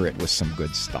answer it with some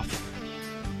good stuff.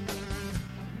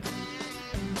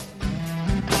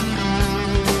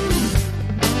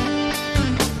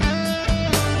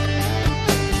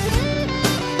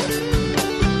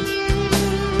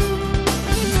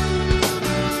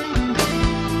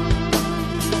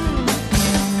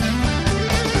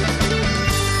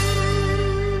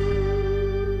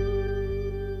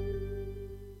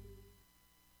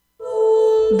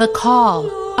 The Call,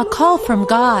 a call from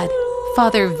God.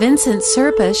 Father Vincent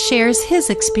Serpa shares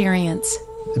his experience.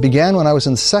 It began when I was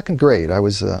in second grade. I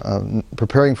was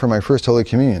preparing for my first Holy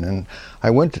Communion, and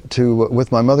I went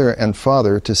with my mother and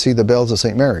father to see The Bells of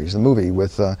St. Mary's, the movie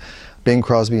with Bing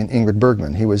Crosby and Ingrid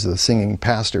Bergman. He was the singing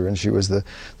pastor, and she was the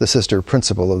sister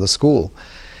principal of the school.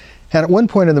 And at one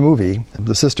point in the movie,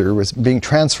 the sister was being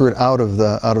transferred out of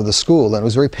the school, and it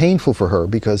was very painful for her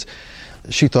because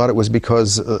she thought it was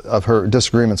because of her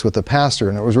disagreements with the pastor,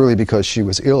 and it was really because she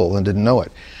was ill and didn't know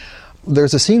it.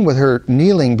 There's a scene with her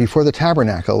kneeling before the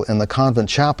tabernacle in the convent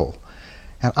chapel.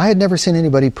 And I had never seen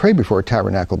anybody pray before a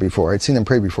tabernacle before. I'd seen them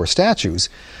pray before statues.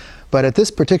 But at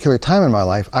this particular time in my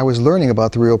life, I was learning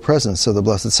about the real presence of the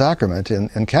Blessed Sacrament in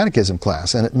catechism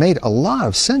class, and it made a lot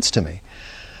of sense to me.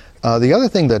 The other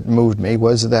thing that moved me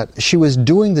was that she was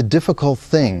doing the difficult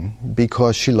thing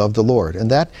because she loved the Lord, and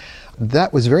that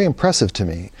was very impressive to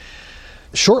me.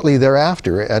 Shortly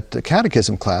thereafter, at the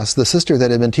catechism class, the sister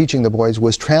that had been teaching the boys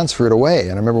was transferred away.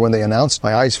 And I remember when they announced,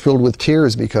 my eyes filled with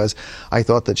tears because I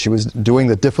thought that she was doing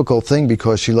the difficult thing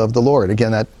because she loved the Lord.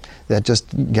 Again, that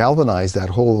just galvanized that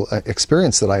whole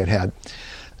experience that I had had.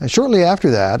 And shortly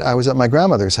after that, I was at my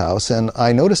grandmother's house, and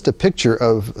I noticed a picture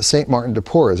of St. Martin de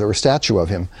Porres, or a statue of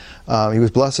him. He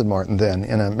was Blessed Martin then,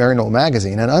 in a Maryknoll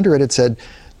magazine. And under it said,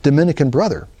 Dominican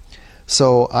Brother.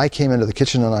 So I came into the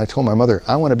kitchen and I told my mother,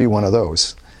 I want to be one of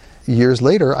those. Years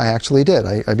later, I actually did.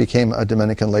 I became a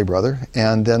Dominican lay brother,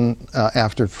 and then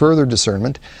after further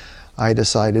discernment, I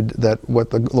decided that what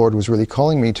the Lord was really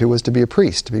calling me to was to be a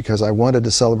priest, because I wanted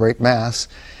to celebrate Mass,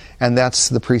 and that's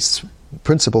the priest's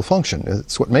principal function.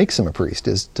 It's what makes him a priest,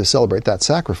 is to celebrate that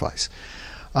sacrifice.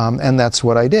 And that's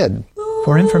what I did.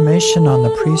 For information on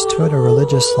the priesthood or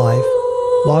religious life,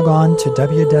 log on to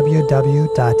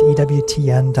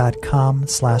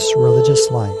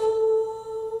www.ewtn.com/religiouslife.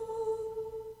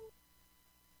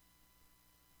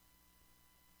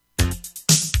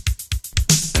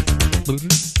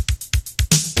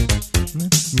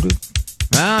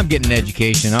 I'm getting an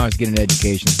education. I always get an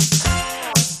education.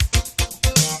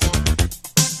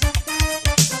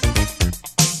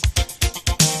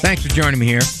 Thanks for joining me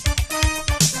here.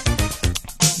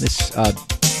 This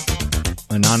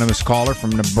anonymous caller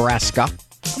from Nebraska.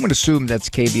 I'm going to assume that's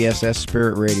KBSS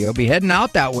Spirit Radio. Be heading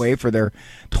out that way for their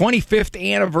 25th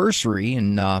anniversary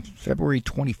in February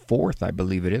 24th, I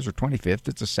believe it is, or 25th.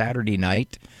 It's a Saturday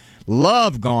night.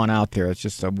 Love going out there. It's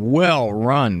just a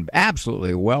well-run,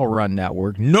 absolutely well-run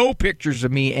network. No pictures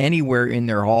of me anywhere in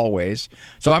their hallways.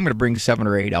 So I'm going to bring 7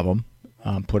 or 8 of them,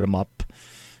 put them up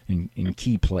in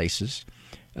key places.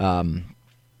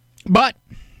 But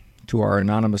to our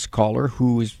anonymous caller,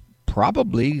 who is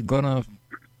probably going to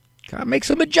make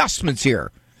some adjustments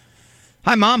here.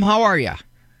 Hi, Mom. How are you?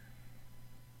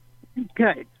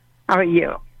 Good. How are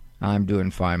you? I'm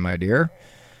doing fine, my dear.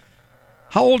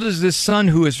 How old is this son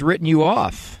who has written you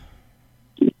off?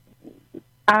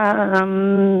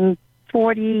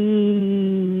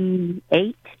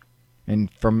 48.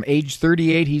 And from age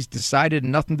 38, he's decided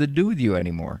nothing to do with you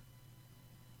anymore.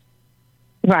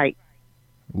 Right.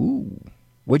 Ooh.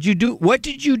 What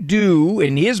did you do,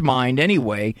 in his mind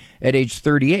anyway, at age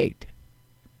 38?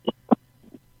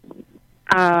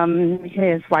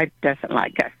 His wife doesn't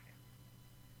like us.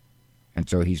 And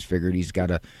so he's figured he's got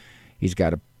to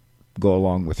go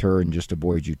along with her and just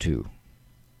avoid you too.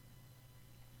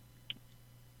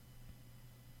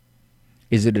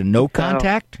 Is it a no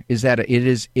contact? Is it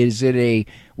a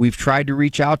we've tried to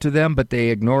reach out to them but they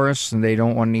ignore us and they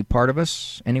don't want any part of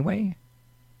us anyway?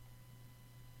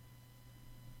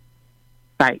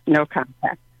 Right, no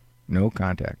contact. No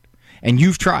contact. And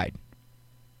you've tried?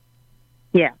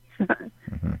 Yes.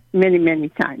 Mm-hmm. Many, many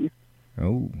times.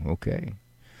 Oh, okay.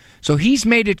 So he's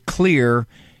made it clear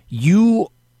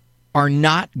you are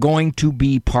not going to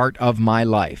be part of my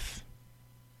life.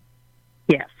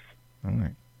 Yes. All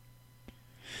right.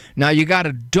 Now, you got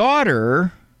a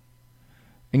daughter,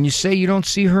 and you say you don't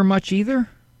see her much either?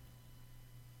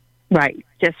 Right.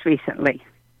 Just recently.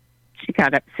 She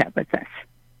got upset with us.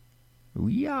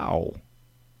 Yow.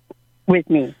 With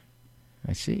me.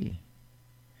 I see.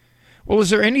 Well, is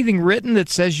there anything written that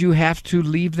says you have to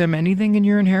leave them anything in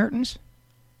your inheritance?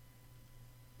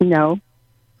 No.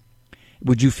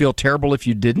 Would you feel terrible if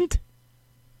you didn't?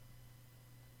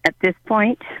 At this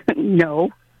point, no.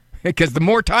 Because the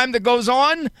more time that goes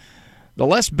on, the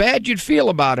less bad you'd feel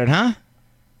about it, huh?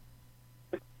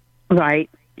 Right.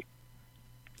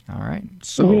 All right.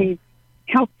 So we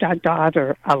helped our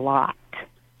daughter a lot.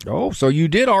 Oh, so you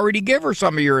did already give her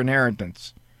some of your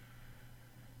inheritance.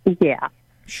 Yeah.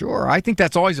 Sure. I think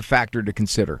that's always a factor to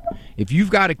consider. If you've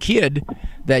got a kid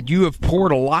that you have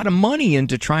poured a lot of money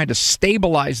into trying to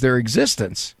stabilize their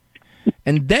existence,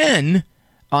 and then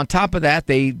on top of that,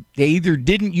 they either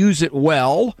didn't use it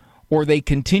well, or they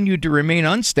continued to remain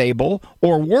unstable,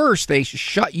 or worse, they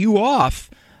shut you off,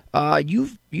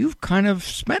 you've kind of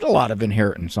spent a lot of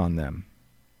inheritance on them.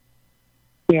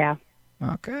 Yeah.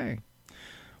 Okay.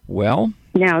 Well,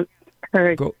 now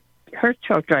her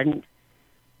children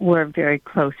we're very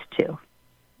close to.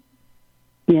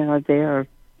 You know, they're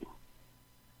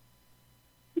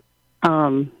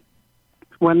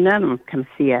well, none of them come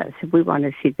see us. If we want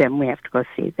to see them, we have to go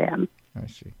see them. I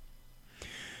see.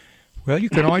 Well, you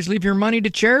can always leave your money to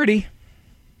charity.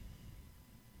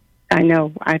 I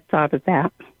know. I thought of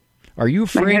that. Are you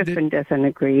afraid? My husband doesn't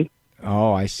agree.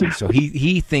 Oh, I see. So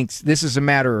he thinks this is a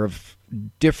matter of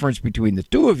difference between the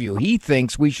two of you. He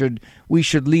thinks we should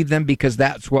leave them because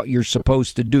that's what you're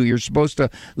supposed to do. You're supposed to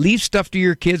leave stuff to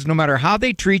your kids no matter how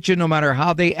they treat you, no matter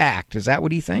how they act. Is that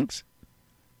what he thinks?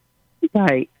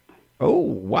 Right. Oh,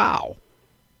 wow.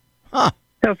 Huh.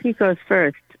 So if he goes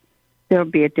first, there'll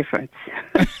be a difference.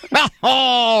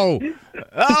 Oh!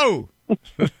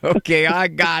 Okay, I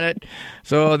got it.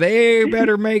 So they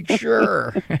better make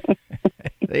sure.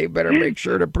 They better make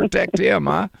sure to protect him,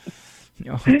 huh?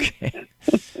 Okay.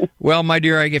 Well, my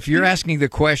dear, if you're asking the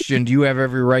question, do you have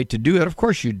every right to do that? Of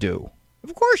course you do.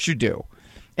 Of course you do.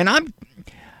 And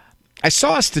I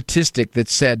saw a statistic that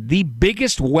said the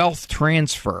biggest wealth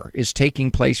transfer is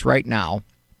taking place right now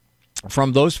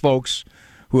from those folks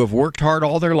who have worked hard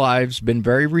all their lives, been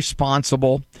very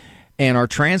responsible, and are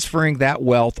transferring that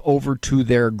wealth over to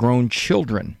their grown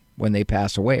children when they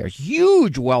pass away. A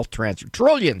huge wealth transfer,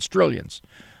 trillions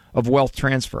of wealth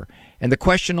transfer. And the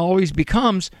question always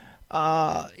becomes,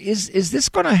 is this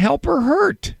going to help or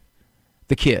hurt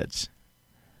the kids?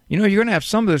 You know, you're going to have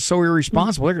some that are so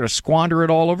irresponsible, they're going to squander it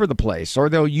all over the place, or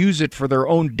they'll use it for their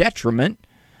own detriment.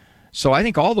 So I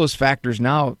think all those factors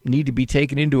now need to be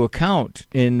taken into account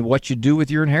in what you do with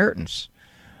your inheritance.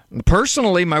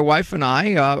 Personally, my wife and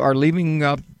I are leaving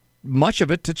much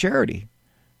of it to charity.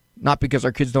 Not because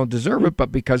our kids don't deserve it,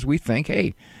 but because we think,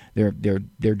 hey, they're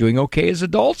doing okay as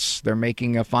adults. They're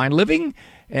making a fine living,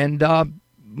 and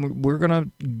we're going to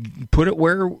put it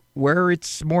where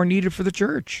it's more needed for the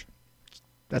church.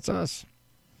 That's us.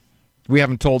 We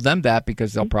haven't told them that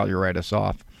because they'll probably write us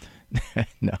off.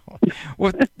 No.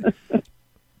 Well,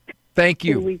 thank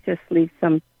you. We just leave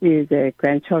some to the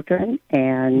grandchildren,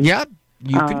 and yeah,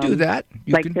 you can do that.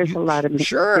 There's a lot of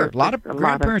a lot of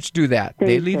grandparents do that.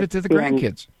 They leave it to the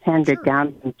grandkids. Handed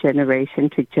down from generation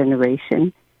to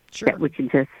generation. Sure. That we can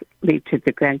just leave to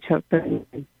the grandchildren.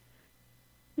 And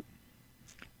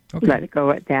let it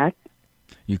go at that.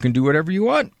 You can do whatever you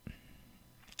want.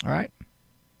 All right.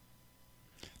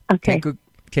 Okay.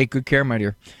 Take good care, my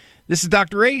dear. This is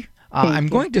Dr. Ray. I'm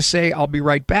going to say I'll be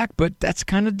right back, but that's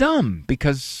kind of dumb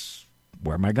because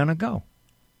where am I going to go?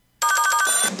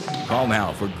 Call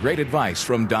now for great advice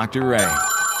from Dr. Ray.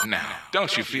 Now,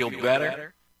 don't you feel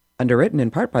better? Underwritten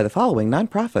in part by the following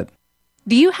nonprofit.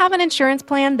 Do you have an insurance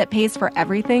plan that pays for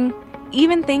everything,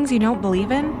 even things you don't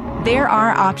believe in? There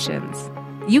are options.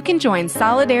 You can join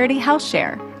Solidarity Health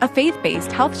Share, a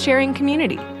faith-based health-sharing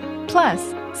community.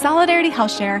 Plus, Solidarity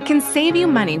Health Share can save you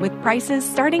money with prices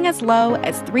starting as low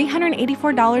as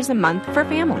 $384 a month for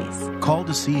families. Call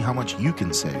to see how much you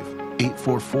can save.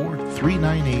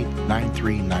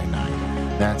 844-398-9399.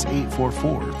 That's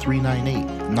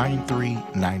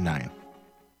 844-398-9399.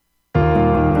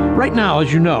 Right now,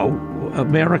 as you know,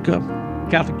 America,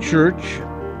 Catholic Church,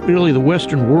 really the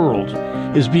Western world,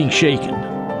 is being shaken.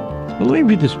 But let me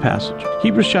read this passage.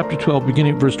 Hebrews chapter 12,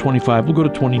 beginning at verse 25. We'll go to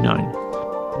 29.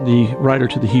 The writer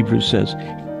to the Hebrews says,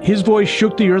 "His voice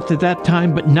shook the earth at that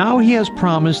time, but now he has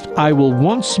promised, I will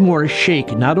once more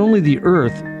shake not only the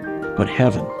earth, but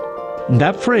heaven. And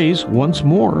that phrase, once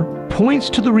more, points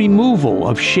to the removal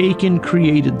of shaken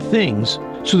created things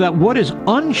so that what is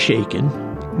unshaken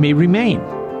may remain.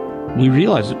 We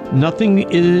realize that nothing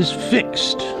is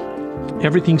fixed.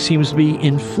 Everything seems to be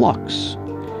in flux.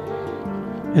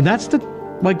 And that's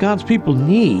what God's people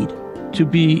need to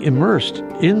be immersed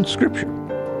in Scripture,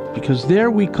 because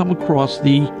there we come across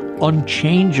the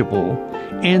unchangeable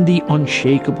and the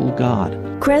unshakable God.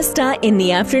 Cresta in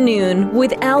the Afternoon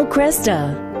with Al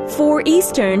Cresta, 4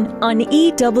 Eastern on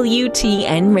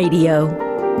EWTN Radio.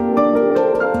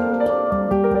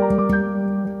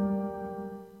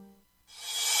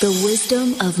 The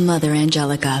wisdom of Mother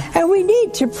Angelica. And we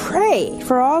need to pray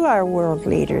for all our world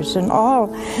leaders and all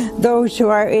those who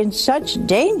are in such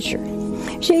danger.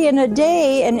 See, in a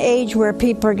day and age where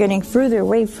people are getting further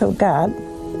away from God,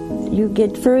 you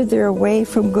get further away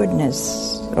from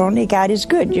goodness. Only God is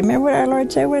good. Do you remember what our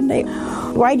Lord said one day?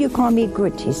 Why do you call me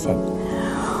good? He said.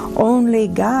 Only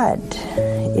God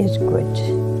is good.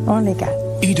 Only God.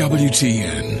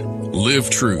 EWTN. Live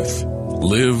truth.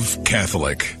 Live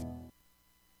Catholic.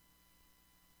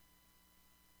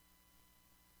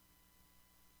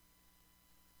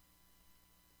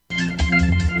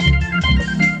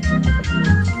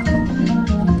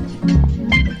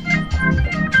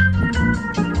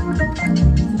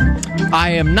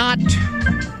 I am not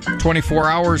 24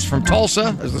 hours from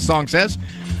Tulsa, as the song says.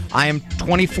 I am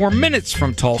 24 minutes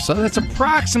from Tulsa. That's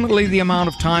approximately the amount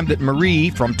of time that Marie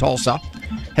from Tulsa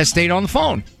has stayed on the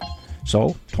phone.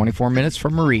 So, 24 minutes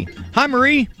from Marie. Hi,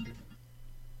 Marie.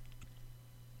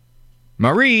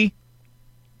 Marie.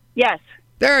 Yes.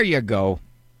 There you go.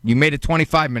 You made it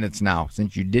 25 minutes now,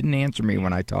 since you didn't answer me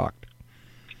when I talked.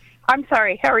 I'm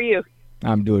sorry. How are you?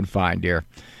 I'm doing fine, dear.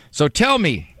 So tell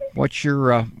me, what's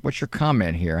your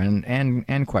comment here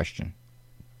and question?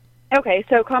 Okay,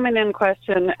 so comment and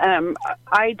question.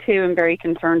 I, too, am very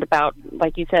concerned about,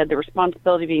 like you said, the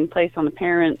responsibility being placed on the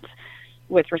parents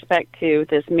with respect to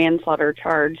this manslaughter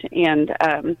charge. And,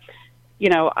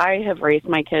 I have raised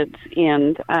my kids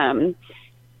and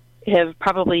have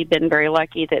probably been very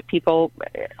lucky that people,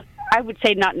 I would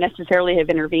say not necessarily have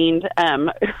intervened,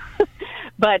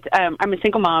 but I'm a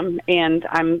single mom and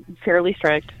I'm fairly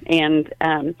strict. And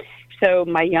so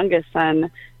my youngest son,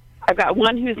 I've got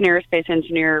one who's an aerospace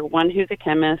engineer, one who's a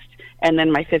chemist, and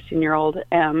then my 15-year-old.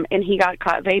 And he got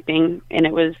caught vaping, and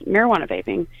it was marijuana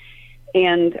vaping.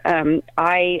 And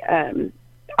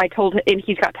I told him, and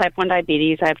he's got type 1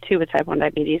 diabetes. I have 2 with type 1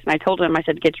 diabetes. And I told him, I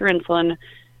said, get your insulin,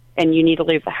 and you need to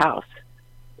leave the house.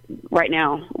 Right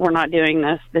now, we're not doing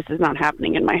this. This is not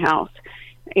happening in my house.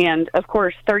 And, of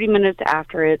course, 30 minutes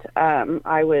after it,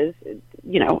 I was,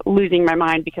 losing my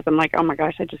mind because I'm like, oh, my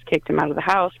gosh, I just kicked him out of the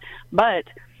house. But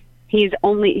he's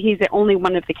the only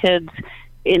one of the kids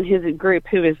in his group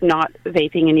who is not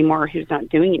vaping anymore, who's not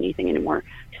doing anything anymore.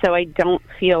 So I don't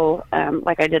feel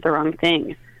like I did the wrong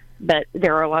thing. But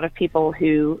there are a lot of people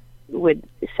who would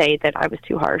say that I was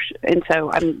too harsh. And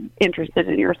so I'm interested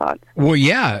in your thoughts. Well,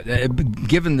 yeah,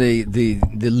 given the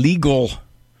legal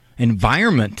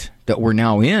environment that we're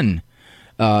now in,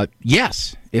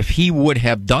 yes, if he would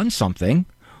have done something,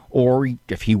 or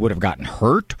if he would have gotten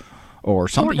hurt, or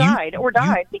something, or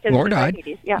died because of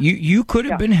diabetes. Yeah, you could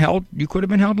have been held. You could have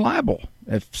been held liable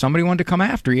if somebody wanted to come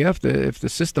after you. If the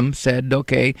system said,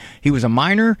 okay, he was a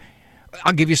minor.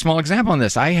 I'll give you a small example on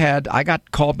this. I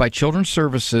got called by Children's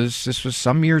Services. This was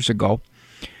some years ago,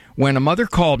 when a mother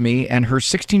called me and her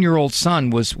 16-year-old son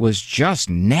was just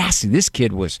nasty. This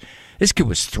kid was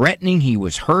threatening. He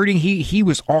was hurting. He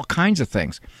was all kinds of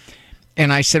things.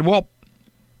 And I said, well,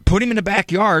 put him in the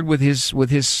backyard with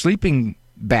his sleeping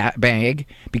bag,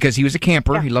 because he was a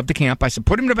camper. Yeah. He loved to camp. I said,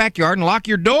 put him in the backyard and lock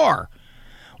your door.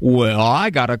 Well,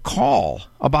 I got a call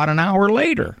about an hour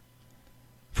later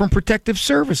from Protective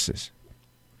Services.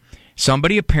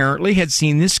 Somebody apparently had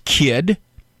seen this kid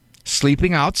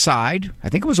sleeping outside. I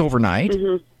think it was overnight.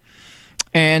 Mm-hmm.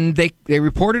 And they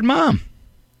reported Mom.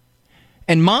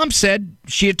 And Mom said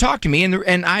she had talked to me,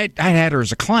 and I had her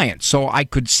as a client, so I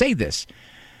could say this.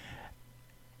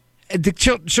 The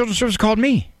Children's Service called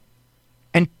me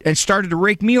and started to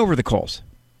rake me over the coals.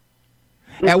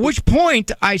 Mm-hmm. At which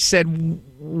point I said,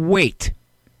 wait,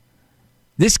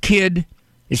 this kid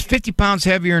is 50 pounds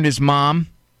heavier than his mom.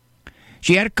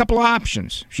 She had a couple of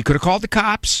options. She could have called the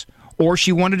cops, or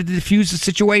she wanted to defuse the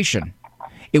situation.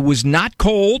 It was not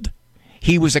cold.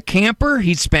 He was a camper.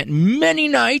 He'd spent many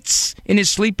nights in his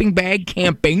sleeping bag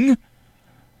camping.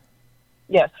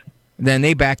 Yes. Then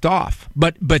they backed off.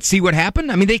 But see what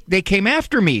happened? I mean, they came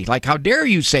after me. Like, how dare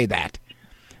you say that?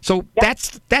 So yep.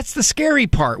 That's the scary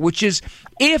part, which is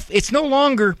if it's no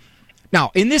longer...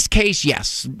 Now, in this case,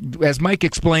 yes, as Mike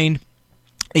explained,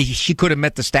 she could have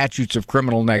met the statutes of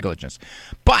criminal negligence.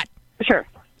 But sure,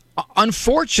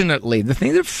 unfortunately, the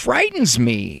thing that frightens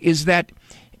me is that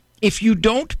if you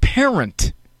don't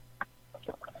parent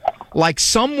like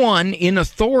someone in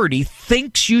authority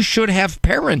thinks you should have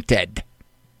parented,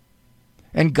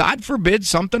 and God forbid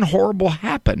something horrible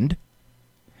happened,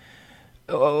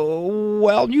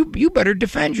 well, you better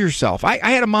defend yourself. I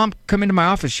had a mom come into my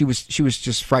office. She was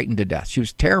just frightened to death. She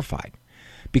was terrified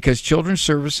because Children's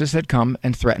Services had come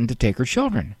and threatened to take her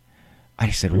children.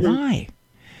 I said, why?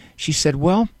 She said,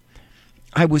 well,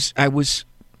 I was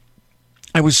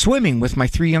swimming with my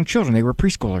 3 young children. They were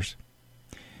preschoolers.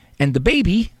 And the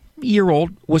baby,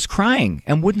 year-old, was crying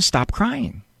and wouldn't stop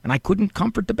crying. And I couldn't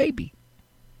comfort the baby.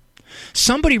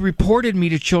 Somebody reported me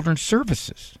to Children's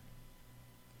Services.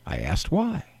 I asked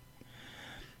why.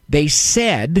 They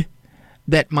said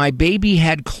that my baby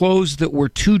had clothes that were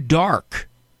too dark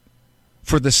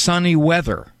for the sunny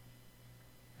weather.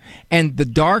 And the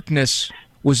darkness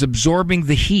was absorbing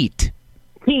the heat.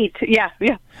 Yeah.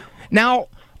 Now,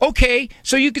 okay,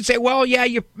 so you could say, well, yeah,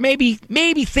 you maybe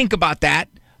think about that,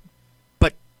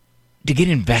 but to get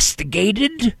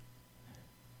investigated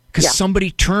because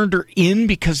somebody turned her in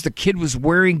because the kid was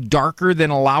wearing darker than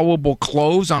allowable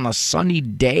clothes on a sunny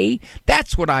day,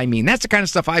 that's what I mean. That's the kind of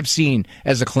stuff I've seen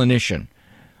as a clinician.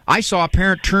 I saw a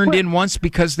parent turned in once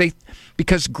because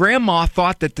grandma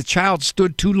thought that the child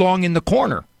stood too long in the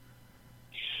corner.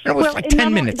 And it was like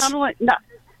 10 minutes. Not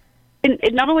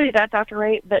only that, Dr.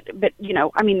 Ray, but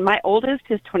I mean, my oldest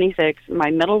is 26, my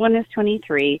middle one is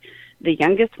 23, the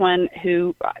youngest one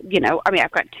who,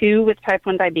 I've got 2 with type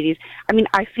 1 diabetes. I mean,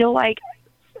 I feel like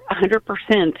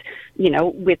 100%,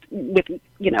 with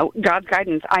God's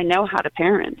guidance, I know how to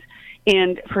parent.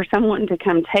 And for someone to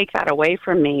come take that away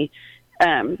from me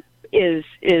is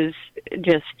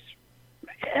just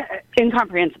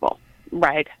incomprehensible,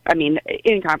 right? I mean,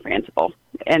 incomprehensible.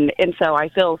 And so I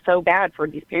feel so bad for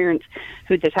these parents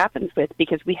who this happens with,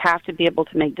 because we have to be able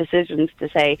to make decisions to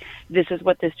say, this is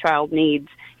what this child needs,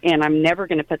 and I'm never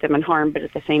going to put them in harm, but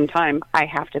at the same time, I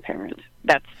have to parent.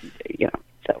 That's,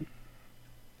 so.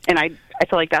 And I feel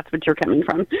like that's what you're coming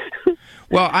from.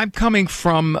 Well, I'm coming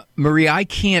from, Marie, I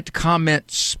can't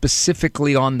comment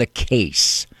specifically on the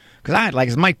case. Because like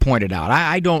as Mike pointed out,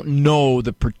 I don't know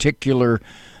the particular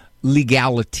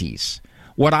legalities.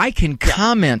 What I can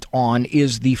comment on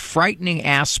is the frightening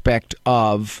aspect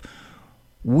of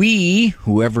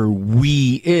whoever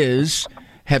we is,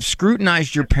 have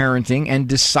scrutinized your parenting and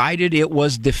decided it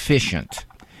was deficient.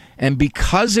 And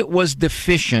because it was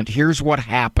deficient, here's what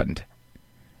happened.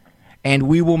 And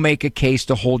we will make a case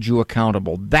to hold you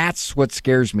accountable. That's what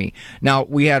scares me. Now,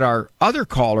 we had our other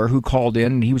caller who called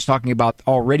in, and he was talking about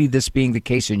already this being the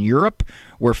case in Europe,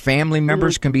 where family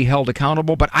members can be held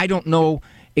accountable, but I don't know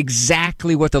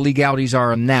exactly what the legalities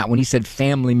are on that. When he said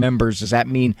family members, does that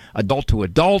mean adult to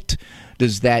adult?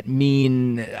 Does that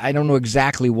mean, I don't know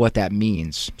exactly what that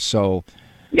means. So,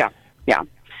 yeah.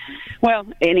 Well,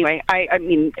 anyway, I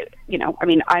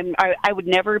would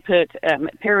never put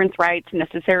parents' rights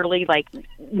necessarily like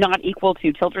not equal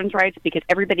to children's rights, because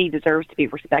everybody deserves to be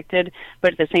respected.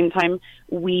 But at the same time,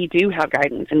 we do have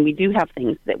guidance and we do have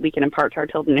things that we can impart to our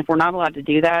children. If we're not allowed to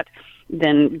do that,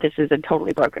 then this is a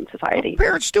totally broken society. Well,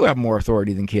 parents do have more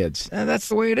authority than kids. That's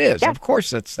the way it is. Yeah. Of course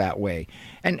that's that way.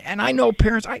 And I know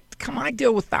parents, I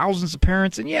deal with thousands of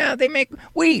parents, and yeah, they make,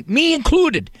 me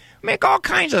included, make all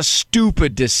kinds of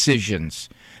stupid decisions.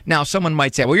 Now, someone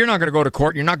might say, well, you're not going to go to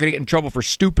court, you're not going to get in trouble for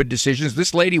stupid decisions.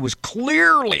 This lady was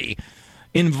clearly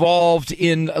involved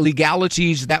in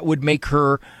legalities that would make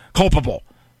her culpable.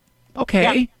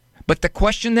 Okay, yeah. But the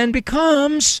question then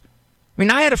becomes,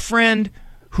 I had a friend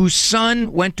whose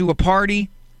son went to a party,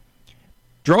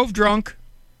 drove drunk,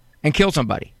 and killed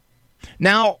somebody.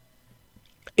 Now,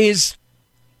 is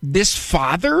this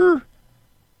father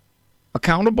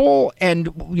accountable? And,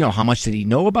 how much did he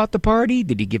know about the party?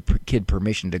 Did he give kid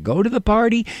permission to go to the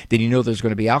party? Did he know there's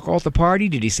going to be alcohol at the party?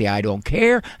 Did he say, I don't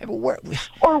care?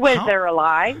 Or was there a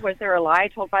lie? Was there a lie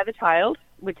told by the child?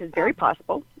 Which is very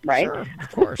possible, right? Sure,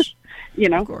 of course.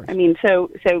 Of course.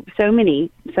 So many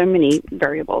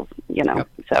variables, Yep.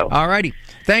 So. All righty.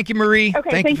 Thank you, Marie. Okay,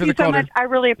 thank you for the so call. much. I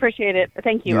really appreciate it.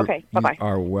 Thank you. Okay, bye-bye. You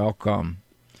are welcome.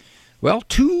 Well,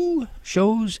 2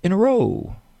 shows in a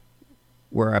row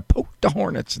where I poked the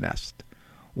hornet's nest.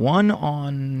 One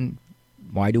on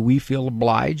why do we feel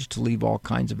obliged to leave all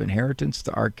kinds of inheritance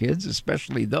to our kids,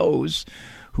 especially those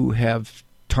who have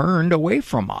turned away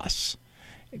from us.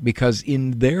 Because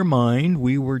in their mind,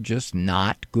 we were just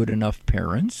not good enough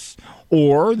parents,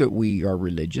 or that we are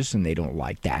religious and they don't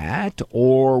like that,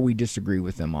 or we disagree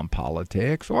with them on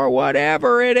politics, or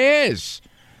whatever it is.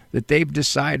 that they've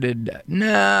decided,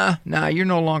 nah, you're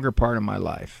no longer part of my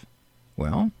life.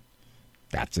 Well,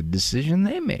 that's a decision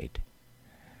they made.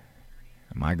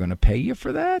 Am I going to pay you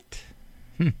for that?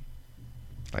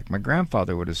 Like my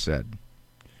grandfather would have said,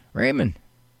 Raymond,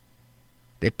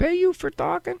 they pay you for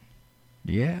talking?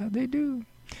 Yeah, they do.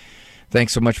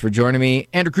 Thanks so much for joining me.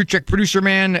 Andrew Kruchek, producer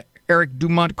man, Eric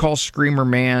Dumont, call screamer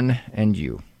man, and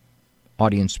you,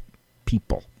 audience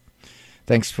people.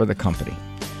 Thanks for the company.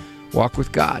 Walk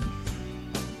with God.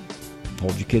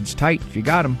 Hold your kids tight if you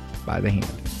got them by the hand.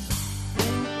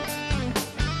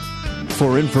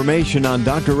 For information on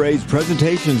Dr. Ray's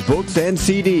presentations, books, and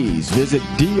CDs, visit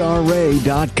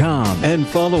drray.com and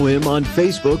follow him on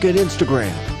Facebook and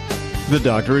Instagram. The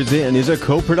Doctor Is In is a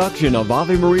co-production of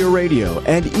Ave Maria Radio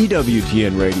and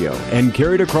EWTN Radio and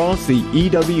carried across the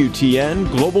EWTN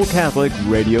Global Catholic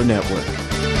Radio Network.